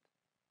concept,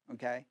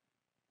 okay?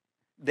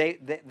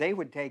 They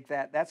would take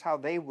that. That's how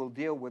they will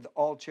deal with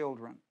all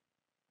children.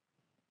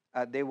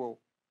 They will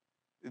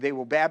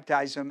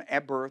baptize them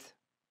at birth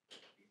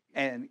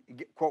and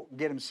quote,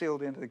 get them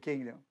sealed into the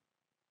kingdom.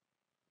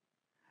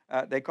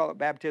 They call it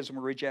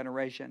baptismal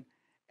regeneration.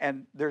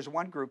 And there's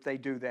one group, they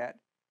do that.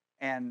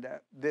 And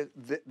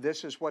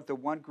this is what the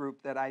one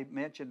group that I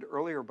mentioned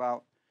earlier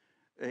about,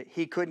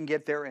 he couldn't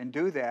get there and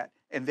do that.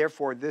 And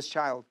therefore, this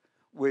child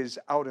was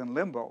out in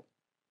limbo.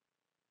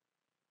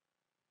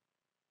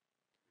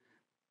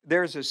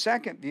 There's a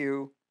second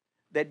view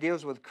that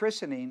deals with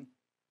christening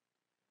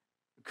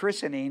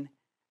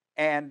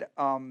and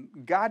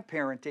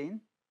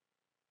godparenting,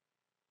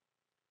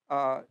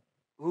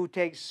 who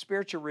takes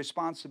spiritual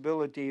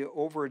responsibility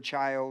over a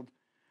child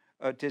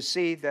to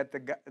see that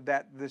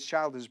that this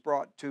child is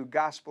brought to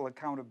gospel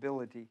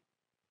accountability.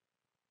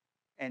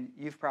 And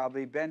you've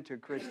probably been to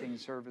christening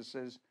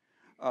services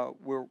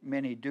where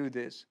many do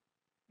this.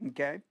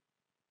 Okay?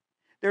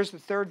 There's the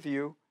third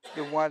view,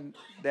 the one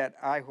that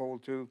I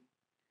hold to,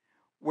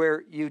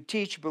 where you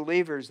teach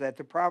believers that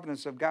the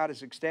providence of God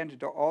is extended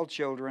to all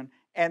children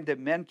and the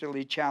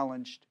mentally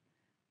challenged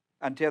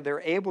until they're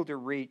able to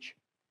reach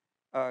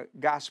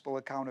gospel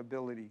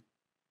accountability.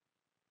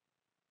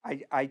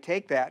 I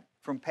take that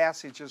from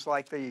passages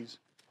like these.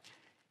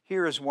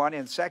 Here is one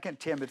in 2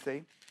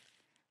 Timothy.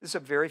 This is a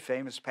very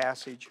famous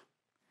passage.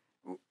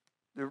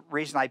 The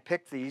reason I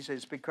picked these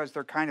is because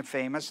they're kind of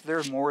famous.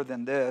 There's more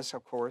than this,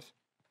 of course.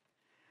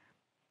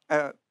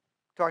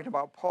 Talking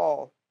about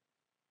Paul.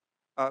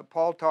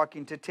 Paul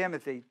talking to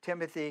Timothy.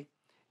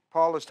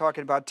 Paul is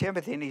talking about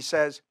Timothy, and he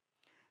says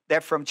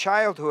that from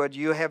childhood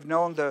you have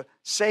known the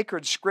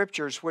sacred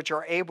scriptures which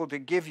are able to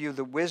give you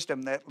the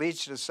wisdom that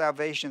leads to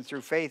salvation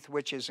through faith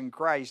which is in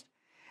Christ.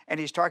 And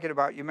he's talking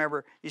about, you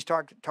remember,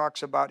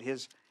 talks about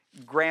his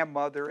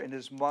grandmother and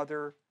his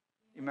mother.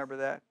 You remember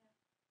that?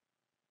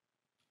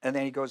 And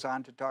then he goes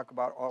on to talk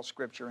about all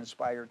scripture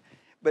inspired.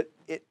 But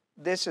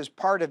this is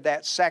part of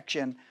that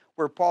section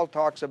where Paul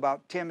talks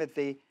about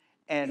Timothy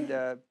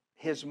and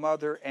his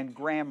mother and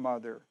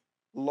grandmother,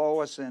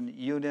 Lois and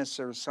Eunice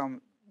or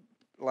some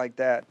like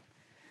that.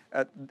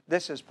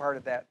 This is part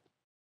of that.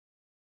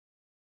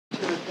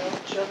 To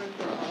adult children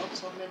who are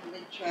also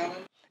mentally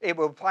challenged? It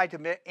will apply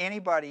to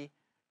anybody,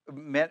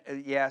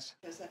 yes.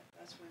 Because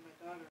that's where my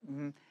daughter...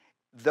 Mm-hmm.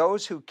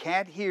 Those who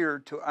can't hear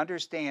to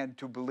understand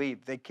to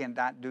believe, they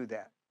cannot do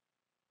that.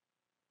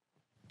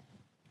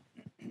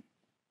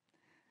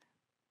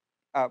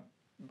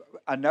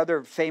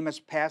 Another famous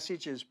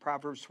passage is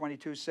Proverbs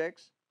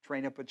 22:6.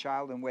 Train up a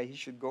child in the way he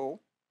should go,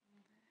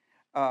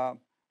 Uh,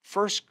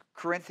 1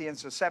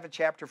 Corinthians, the 7th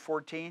chapter,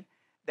 14,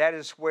 that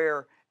is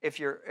where if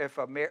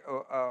a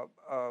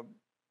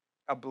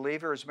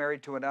believer is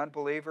married to an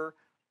unbeliever,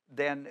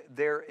 then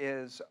there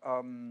is,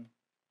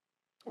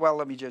 well,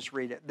 let me just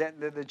read it.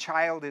 The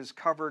child is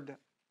covered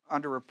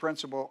under a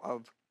principle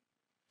of,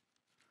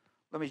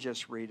 let me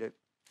just read it,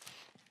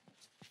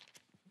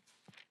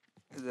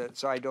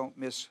 so I don't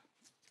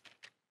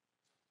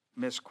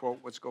misquote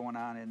what's going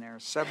on in there.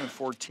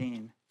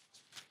 7:14.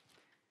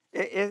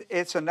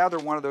 It's another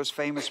one of those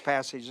famous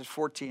passages,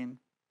 14.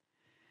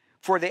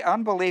 For the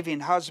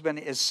unbelieving husband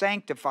is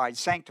sanctified.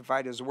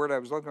 Sanctified is the word I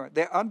was looking for.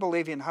 The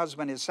unbelieving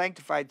husband is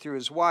sanctified through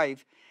his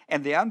wife,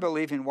 and the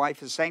unbelieving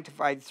wife is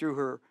sanctified through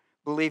her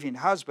believing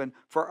husband,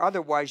 for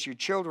otherwise your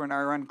children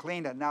are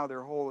unclean and now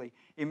they're holy.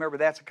 You remember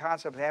that's a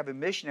concept of having a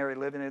missionary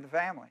living in the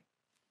family.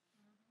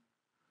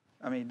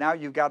 I mean, now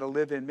you've got a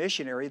live-in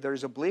missionary.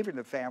 There's a believer in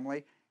the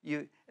family.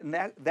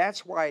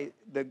 That's why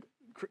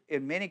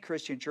in many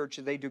Christian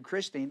churches they do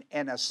christening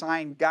and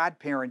assign God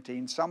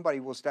parenting. Somebody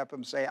will step up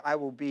and say, I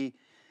will be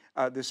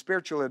the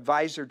spiritual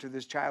advisor to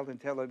this child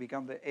until they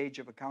become the age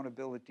of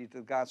accountability to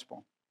the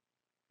gospel.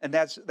 And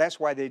that's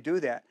why they do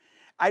that.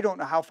 I don't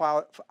know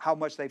how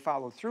much they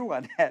follow through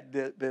on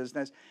that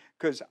business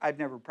because I've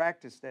never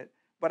practiced it.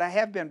 But I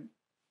have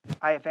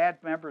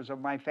had members of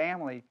my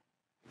family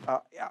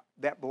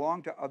that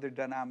belong to other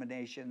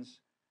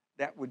denominations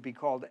that would be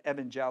called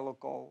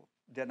evangelical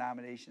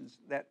denominations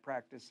that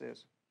practice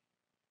this.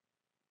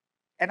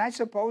 And I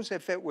suppose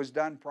if it was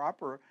done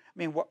proper, I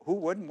mean, who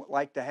wouldn't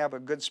like to have a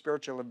good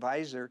spiritual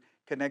advisor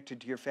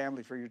connected to your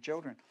family for your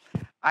children?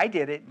 I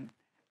did it.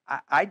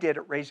 I did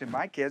it raising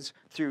my kids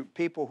through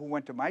people who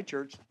went to my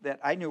church that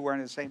I knew were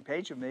on the same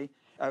page with me.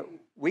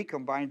 We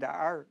combined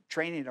our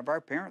training of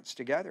our parents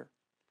together.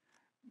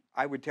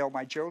 I would tell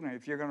my children,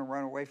 if you're going to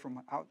run away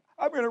from house,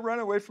 I'm going to run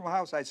away from a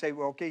house. I'd say,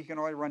 well, okay, you can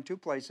only run two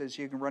places.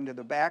 You can run to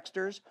the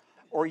Baxters,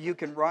 or you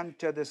can run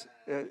to this.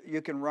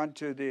 You can run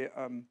to the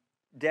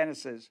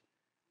Dennis's.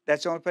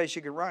 That's the only place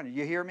you can run.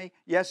 You hear me?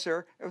 Yes,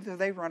 sir. If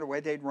they run away,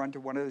 they'd run to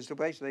one of those two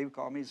places. They would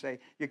call me and say,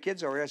 your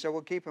kids are over here. I said,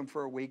 we'll keep them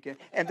for a weekend.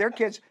 And their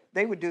kids,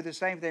 they would do the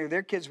same thing.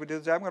 Their kids would do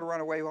this. I'm going to run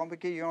away home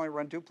because you only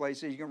run two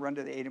places. You can run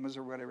to the Ademas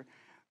or whatever.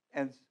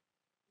 And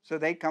so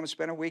they'd come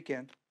spend a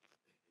weekend.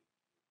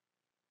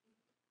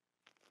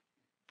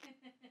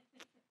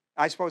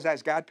 I suppose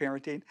that's God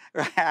parenting.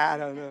 I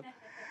don't know.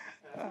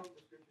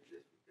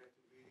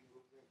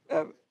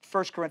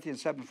 1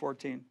 Corinthians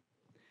 7:14.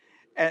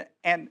 And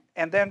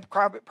then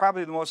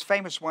probably the most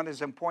famous one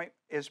is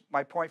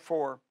my point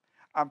 4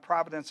 on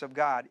Providence of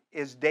God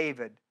is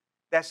David.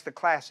 That's the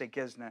classic,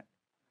 isn't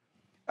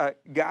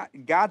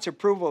it? God's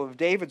approval of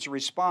David's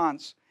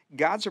response.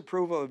 God's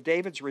approval of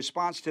David's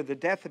response to the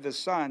death of his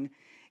son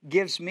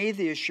gives me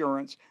the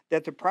assurance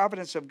that the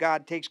providence of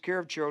God takes care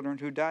of children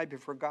who die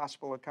before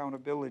gospel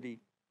accountability.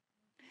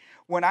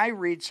 When I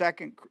read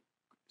 2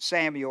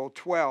 Samuel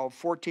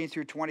 12:14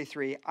 through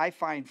 23, I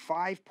find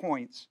 5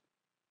 points.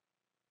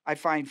 I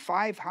find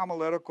 5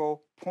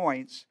 homiletical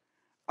points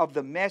of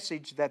the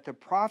message that the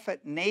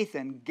prophet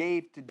Nathan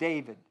gave to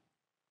David.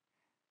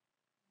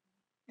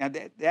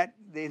 And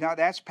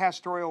that's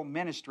pastoral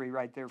ministry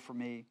right there for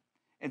me.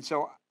 And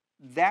so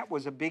that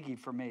was a biggie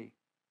for me.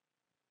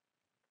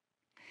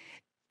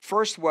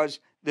 First was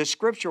the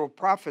scriptural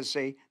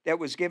prophecy that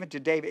was given to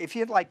David. If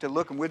you'd like to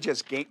look, and we'll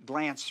just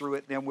glance through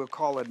it, then we'll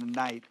call it a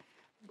night.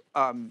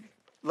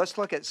 Let's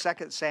look at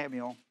 2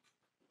 Samuel.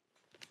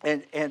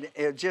 And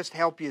it'll just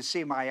help you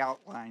see my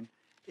outline,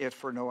 if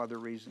for no other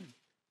reason.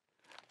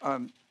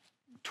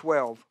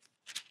 12.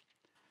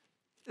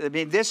 I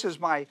mean, this is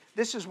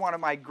one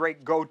of my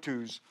great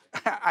go-tos.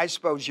 I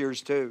suppose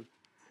yours too.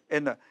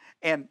 And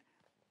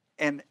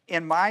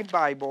in my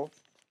Bible,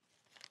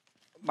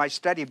 my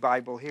study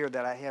Bible here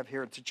that I have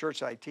here at the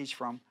church that I teach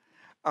from,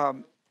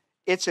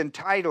 it's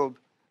entitled.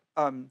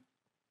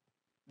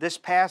 This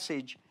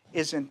passage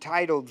is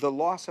entitled "The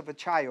Loss of a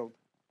Child."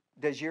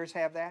 Does yours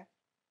have that?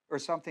 Or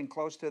something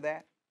close to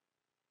that?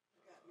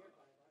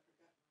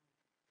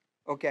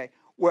 Okay.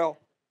 Well,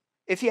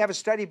 if you have a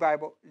study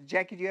Bible,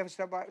 Jackie, do you have a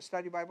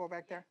study Bible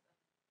back there?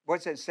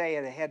 What's it say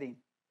at a heading?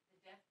 The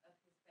death of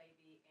his baby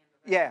and the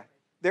resurrection. Yeah,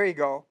 there you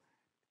go.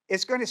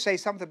 It's going to say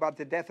something about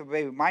the death of a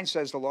baby. Mine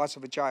says the loss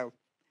of a child.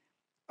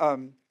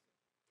 And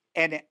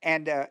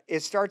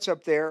it starts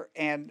up there,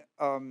 and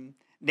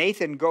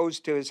Nathan goes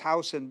to his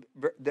house, and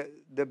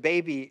the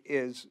baby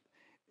is.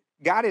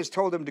 God has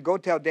told him to go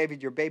tell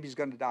David, your baby's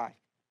going to die.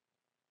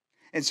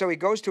 And so he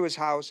goes to his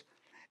house.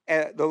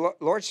 The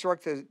Lord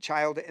struck the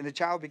child, and the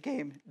child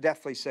became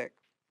deathly sick.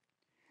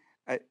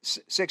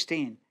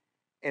 16.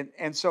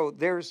 And so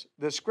there's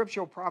the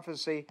scriptural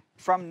prophecy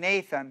from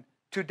Nathan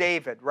to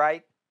David,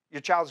 right?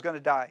 Your child's going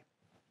to die.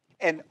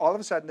 And all of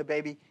a sudden, the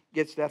baby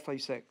gets deathly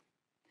sick.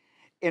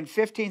 In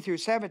 15 through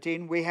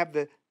 17, we have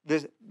the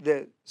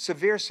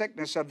severe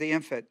sickness of the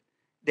infant.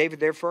 David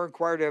therefore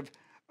inquired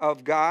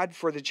of God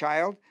for the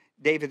child.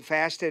 David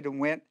fasted and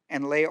went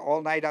and lay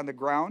all night on the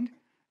ground.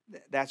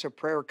 That's a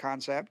prayer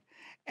concept.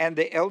 And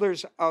the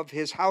elders of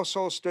his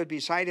household stood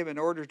beside him in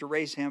order to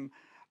raise him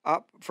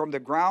up from the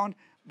ground,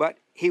 but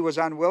he was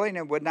unwilling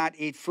and would not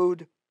eat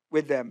food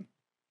with them.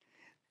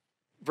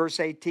 Verse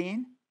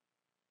 18.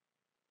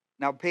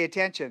 Now pay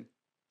attention.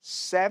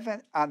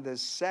 On the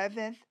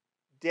seventh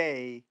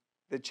day,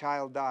 the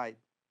child died.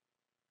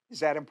 Is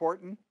that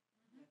important?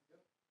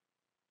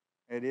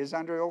 It is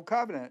under the old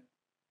covenant.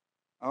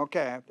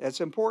 Okay,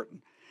 that's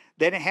important.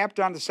 Then it happened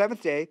on the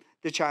seventh day,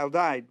 the child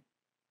died.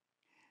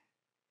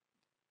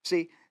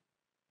 See,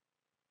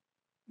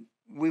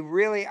 we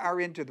really are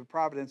into the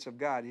providence of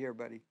God here,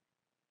 buddy.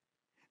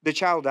 The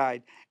child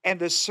died. And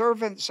the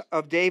servants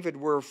of David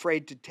were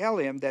afraid to tell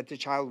him that the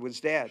child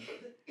was dead.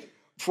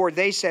 For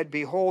they said,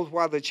 behold,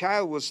 while the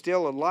child was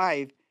still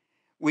alive,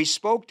 we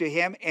spoke to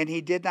him, and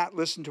he did not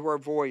listen to our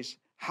voice.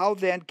 How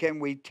then can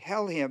we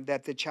tell him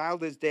that the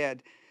child is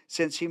dead,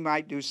 since he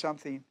might do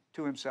something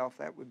to himself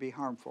that would be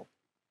harmful?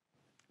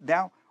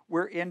 Now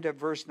we're into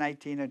verse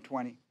 19 and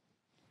 20.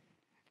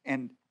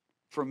 And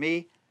for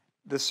me,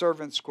 the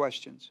servants'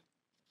 questions.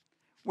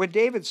 When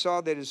David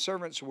saw that his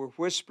servants were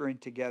whispering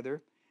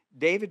together,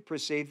 David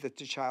perceived that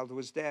the child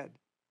was dead.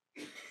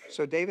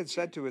 So David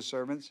said to his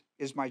servants,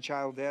 is my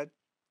child dead?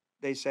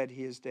 They said,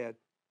 he is dead.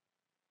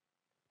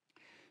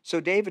 So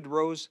David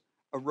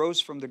arose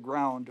from the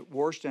ground,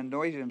 washed and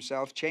anointed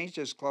himself, changed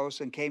his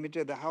clothes, and came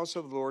into the house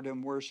of the Lord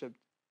and worshipped.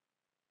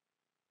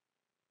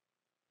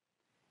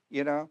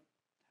 You know,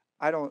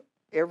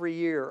 every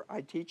year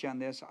I teach on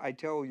this, I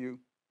tell you,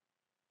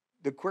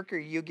 the quicker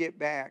you get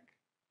back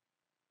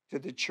to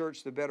the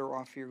church, the better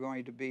off you're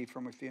going to be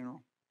from a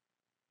funeral.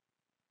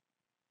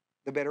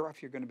 The better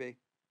off you're going to be.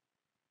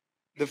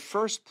 The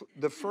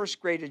first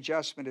great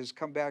adjustment is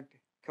come back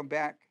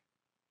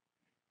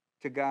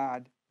to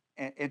God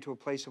and to a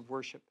place of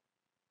worship.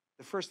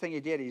 The first thing he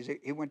did is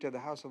he went to the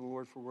house of the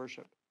Lord for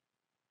worship.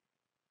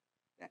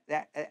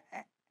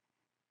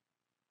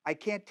 I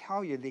can't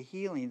tell you the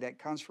healing that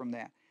comes from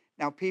that.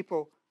 Now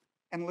people,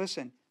 and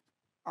listen,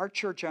 our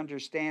church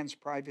understands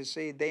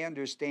privacy. They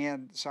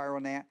understand sorrow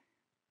and that.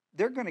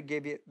 They're going to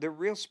give you, the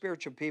real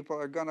spiritual people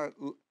are going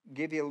to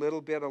give you a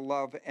little bit of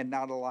love and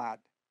not a lot.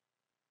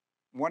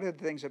 One of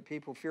the things that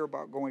people fear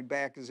about going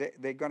back is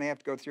they're going to have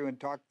to go through and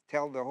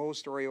tell the whole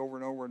story over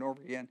and over and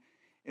over again.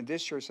 In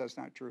this church, that's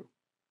not true.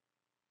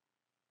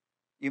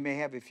 You may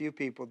have a few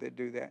people that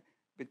do that,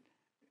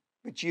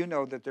 but you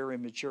know that they're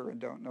immature and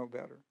don't know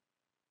better.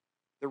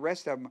 The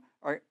rest of them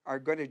are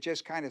going to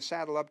just kind of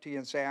saddle up to you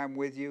and say, I'm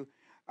with you.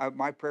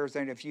 My prayers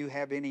are, if you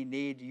have any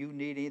need, you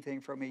need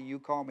anything from me, you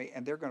call me,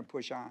 and they're going to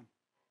push on.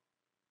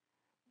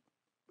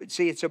 But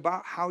see, it's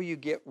about how you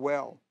get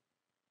well.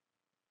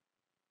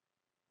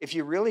 If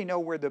you really know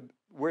where the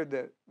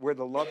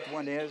loved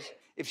one is,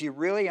 if you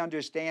really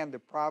understand the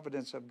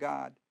providence of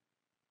God,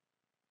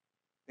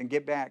 then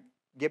get back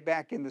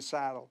in the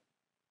saddle.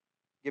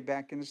 Get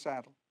back in the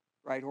saddle.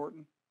 Right,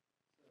 Horton?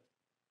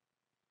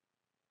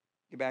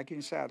 Get back in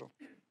the saddle.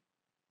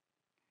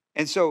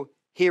 And so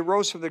he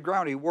arose from the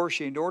ground, he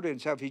worshipped, he anointed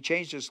himself, he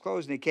changed his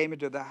clothes, and he came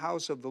into the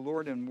house of the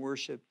Lord and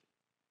worshipped.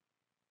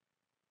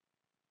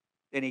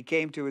 Then he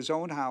came to his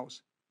own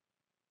house,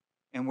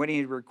 and when he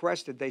had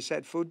requested, they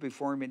set food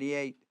before him, and he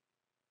ate.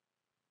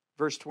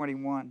 Verse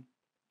 21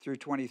 through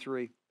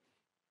 23.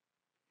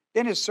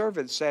 Then his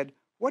servants said,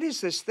 what is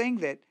this thing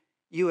that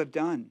you have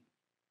done?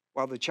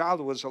 While the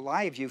child was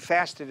alive, you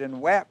fasted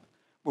and wept.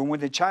 But when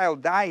the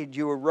child died,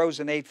 you arose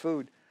and ate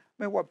food.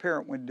 I mean, what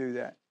parent would do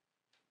that?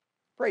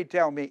 Pray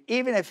tell me,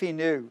 even if he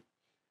knew,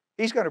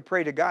 he's going to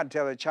pray to God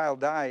until the child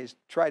dies,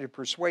 try to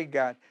persuade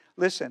God.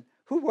 Listen,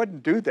 who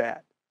wouldn't do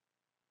that?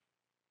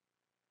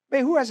 I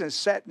mean, who hasn't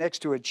sat next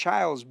to a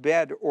child's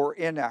bed or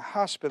in a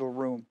hospital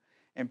room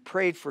and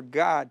prayed for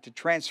God to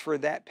transfer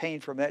that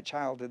pain from that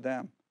child to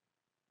them?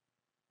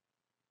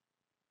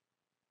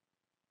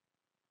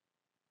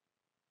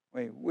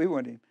 We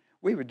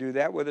would do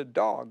that with a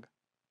dog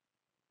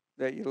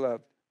that you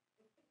loved.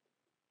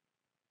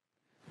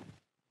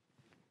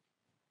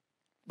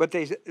 But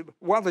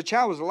while the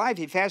child was alive,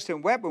 he fasted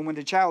and wept, and when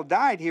the child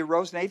died, he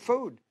arose and ate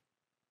food.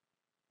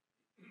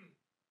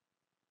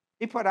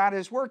 He put on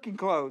his working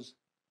clothes,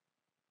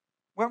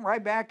 went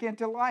right back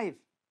into life.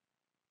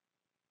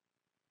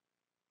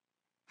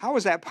 How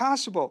is that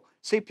possible?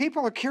 See,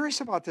 people are curious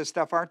about this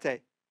stuff, aren't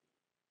they?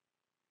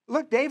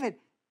 Look, David,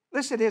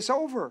 listen, it's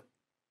over.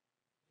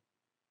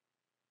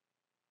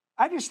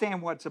 I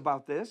understand what's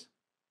about this.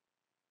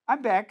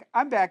 I'm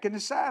back in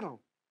the saddle.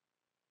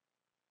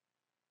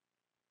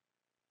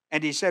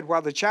 And he said,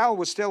 while the child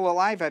was still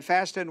alive, I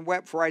fasted and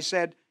wept, for I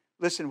said,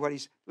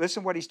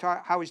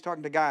 how he's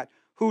talking to God.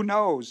 Who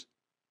knows?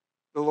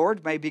 The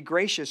Lord may be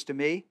gracious to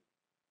me,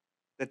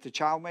 that the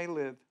child may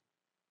live.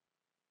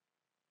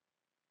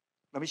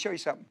 Let me show you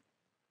something.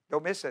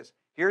 Don't miss this.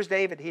 Here's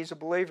David. He's a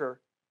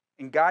believer,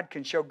 and God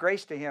can show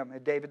grace to him,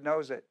 and David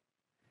knows it.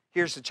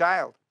 Here's the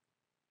child.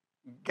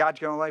 God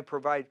can only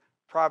provide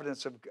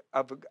providence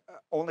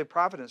only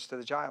providence to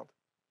the child.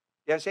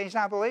 You understand? He's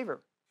not a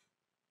believer.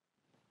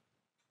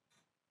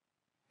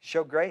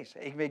 Show grace.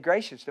 He can be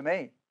gracious to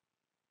me.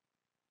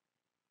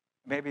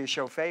 Maybe to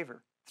show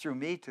favor through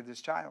me to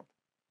this child.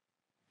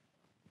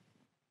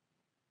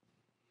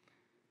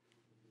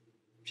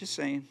 Just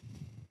saying.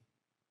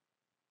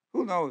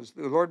 Who knows?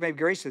 The Lord may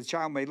grace the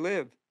child may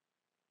live,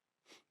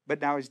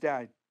 but now he's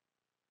died.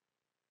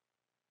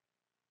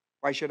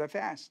 Why should I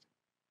fast?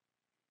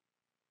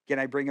 Can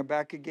I bring him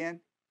back again?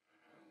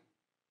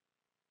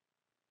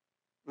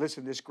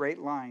 Listen, this great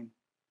line.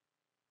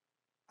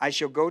 I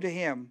shall go to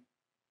him,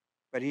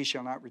 but he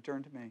shall not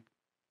return to me. Isn't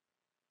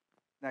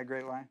that a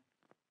great line?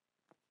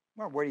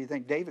 Well, where do you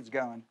think David's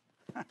going?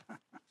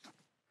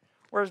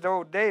 Where's the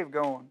old Dave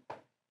going?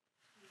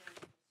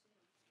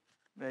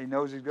 He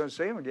knows he's going to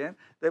see him again.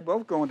 They're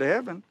both going to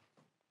heaven.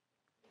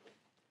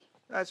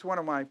 That's one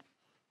of my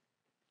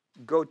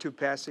go-to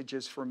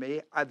passages for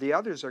me. The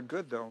others are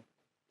good, though.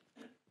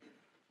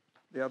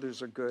 The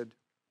others are good.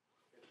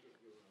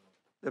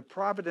 The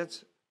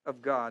providence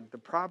of God. The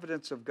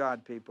providence of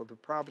God, people. The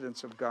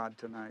providence of God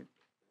tonight.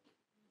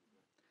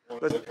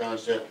 One of the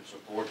concepts to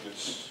support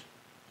this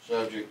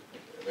subject,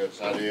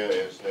 this idea,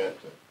 is that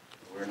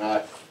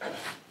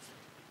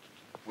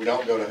we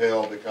don't go to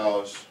hell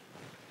because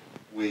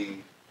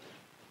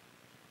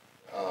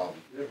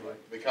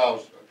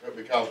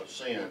because of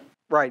sin,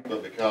 right?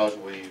 But because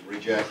we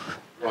reject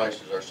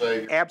Christ as our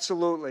Savior.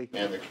 Absolutely.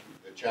 And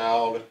the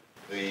child,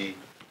 the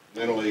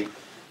mentally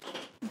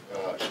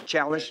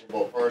challenged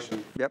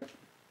person, yep,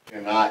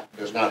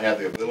 does not have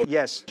the ability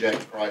yes, to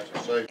reject Christ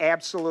as Savior.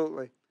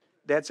 Absolutely.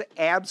 That's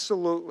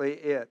absolutely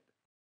it.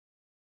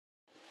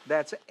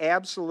 That's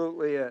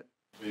absolutely it.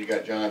 So you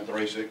got John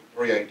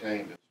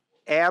 3:18.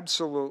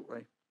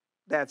 Absolutely.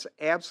 That's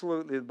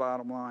absolutely the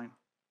bottom line.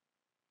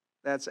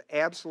 That's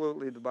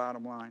absolutely the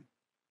bottom line.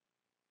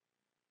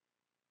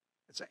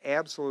 It's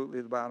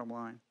absolutely the bottom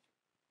line.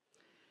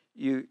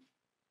 You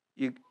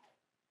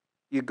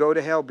go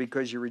to hell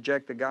because you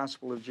reject the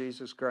gospel of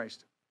Jesus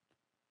Christ.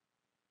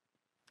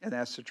 And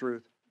that's the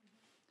truth.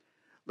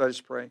 Let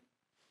us pray.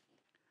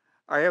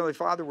 Our Heavenly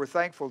Father, we're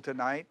thankful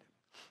tonight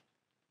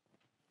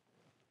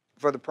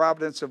for the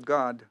providence of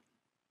God.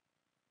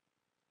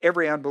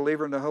 Every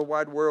unbeliever in the whole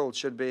wide world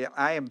should be.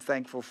 I am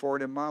thankful for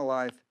it in my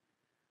life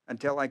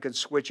until I could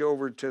switch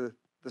over to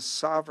the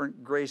sovereign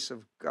grace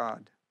of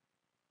God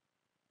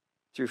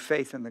through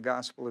faith in the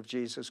gospel of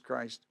Jesus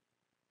Christ.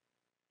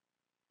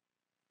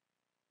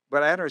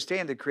 But I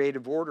understand the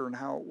creative order and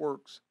how it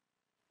works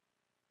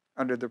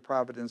under the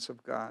providence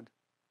of God.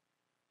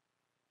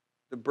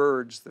 The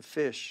birds, the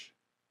fish,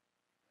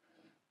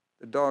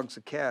 the dogs,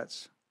 the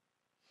cats,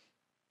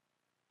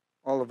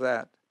 all of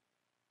that.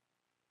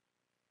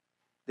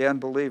 The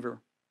unbeliever.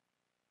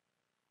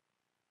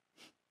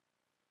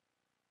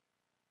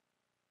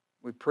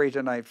 We pray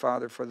tonight,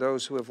 Father, for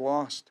those who have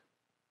lost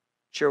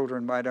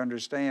children might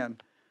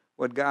understand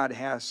what God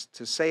has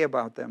to say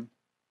about them.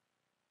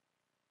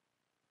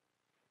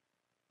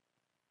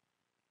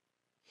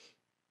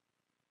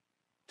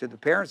 To the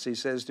parents, he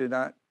says,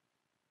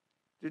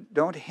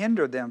 don't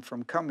hinder them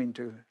from coming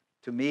to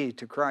me,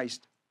 to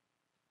Christ.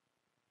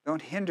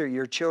 Don't hinder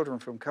your children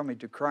from coming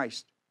to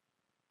Christ.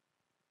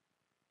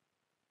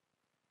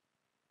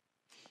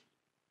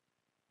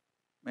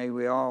 May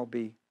we all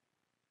be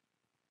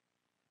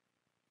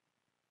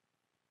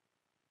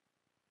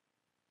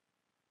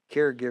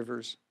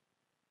caregivers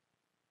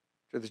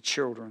to the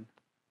children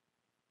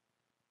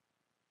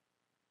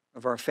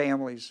of our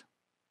families,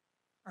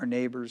 our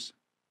neighbors.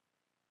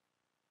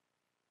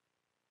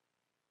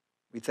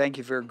 We thank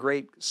you for a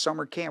great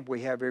summer camp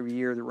we have every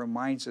year that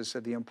reminds us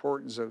of the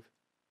importance of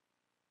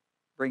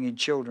bringing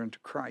children to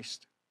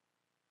Christ.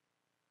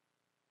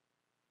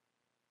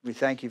 We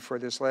thank you for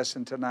this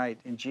lesson tonight.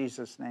 In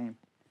Jesus' name,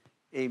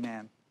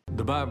 amen.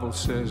 The Bible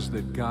says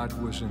that God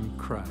was in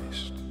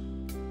Christ,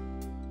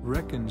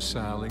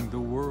 reconciling the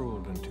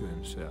world unto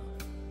himself,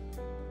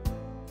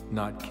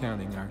 not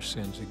counting our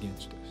sins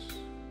against us.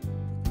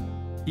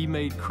 He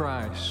made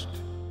Christ,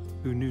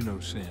 who knew no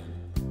sin,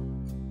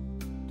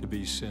 to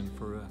be sin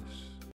for us.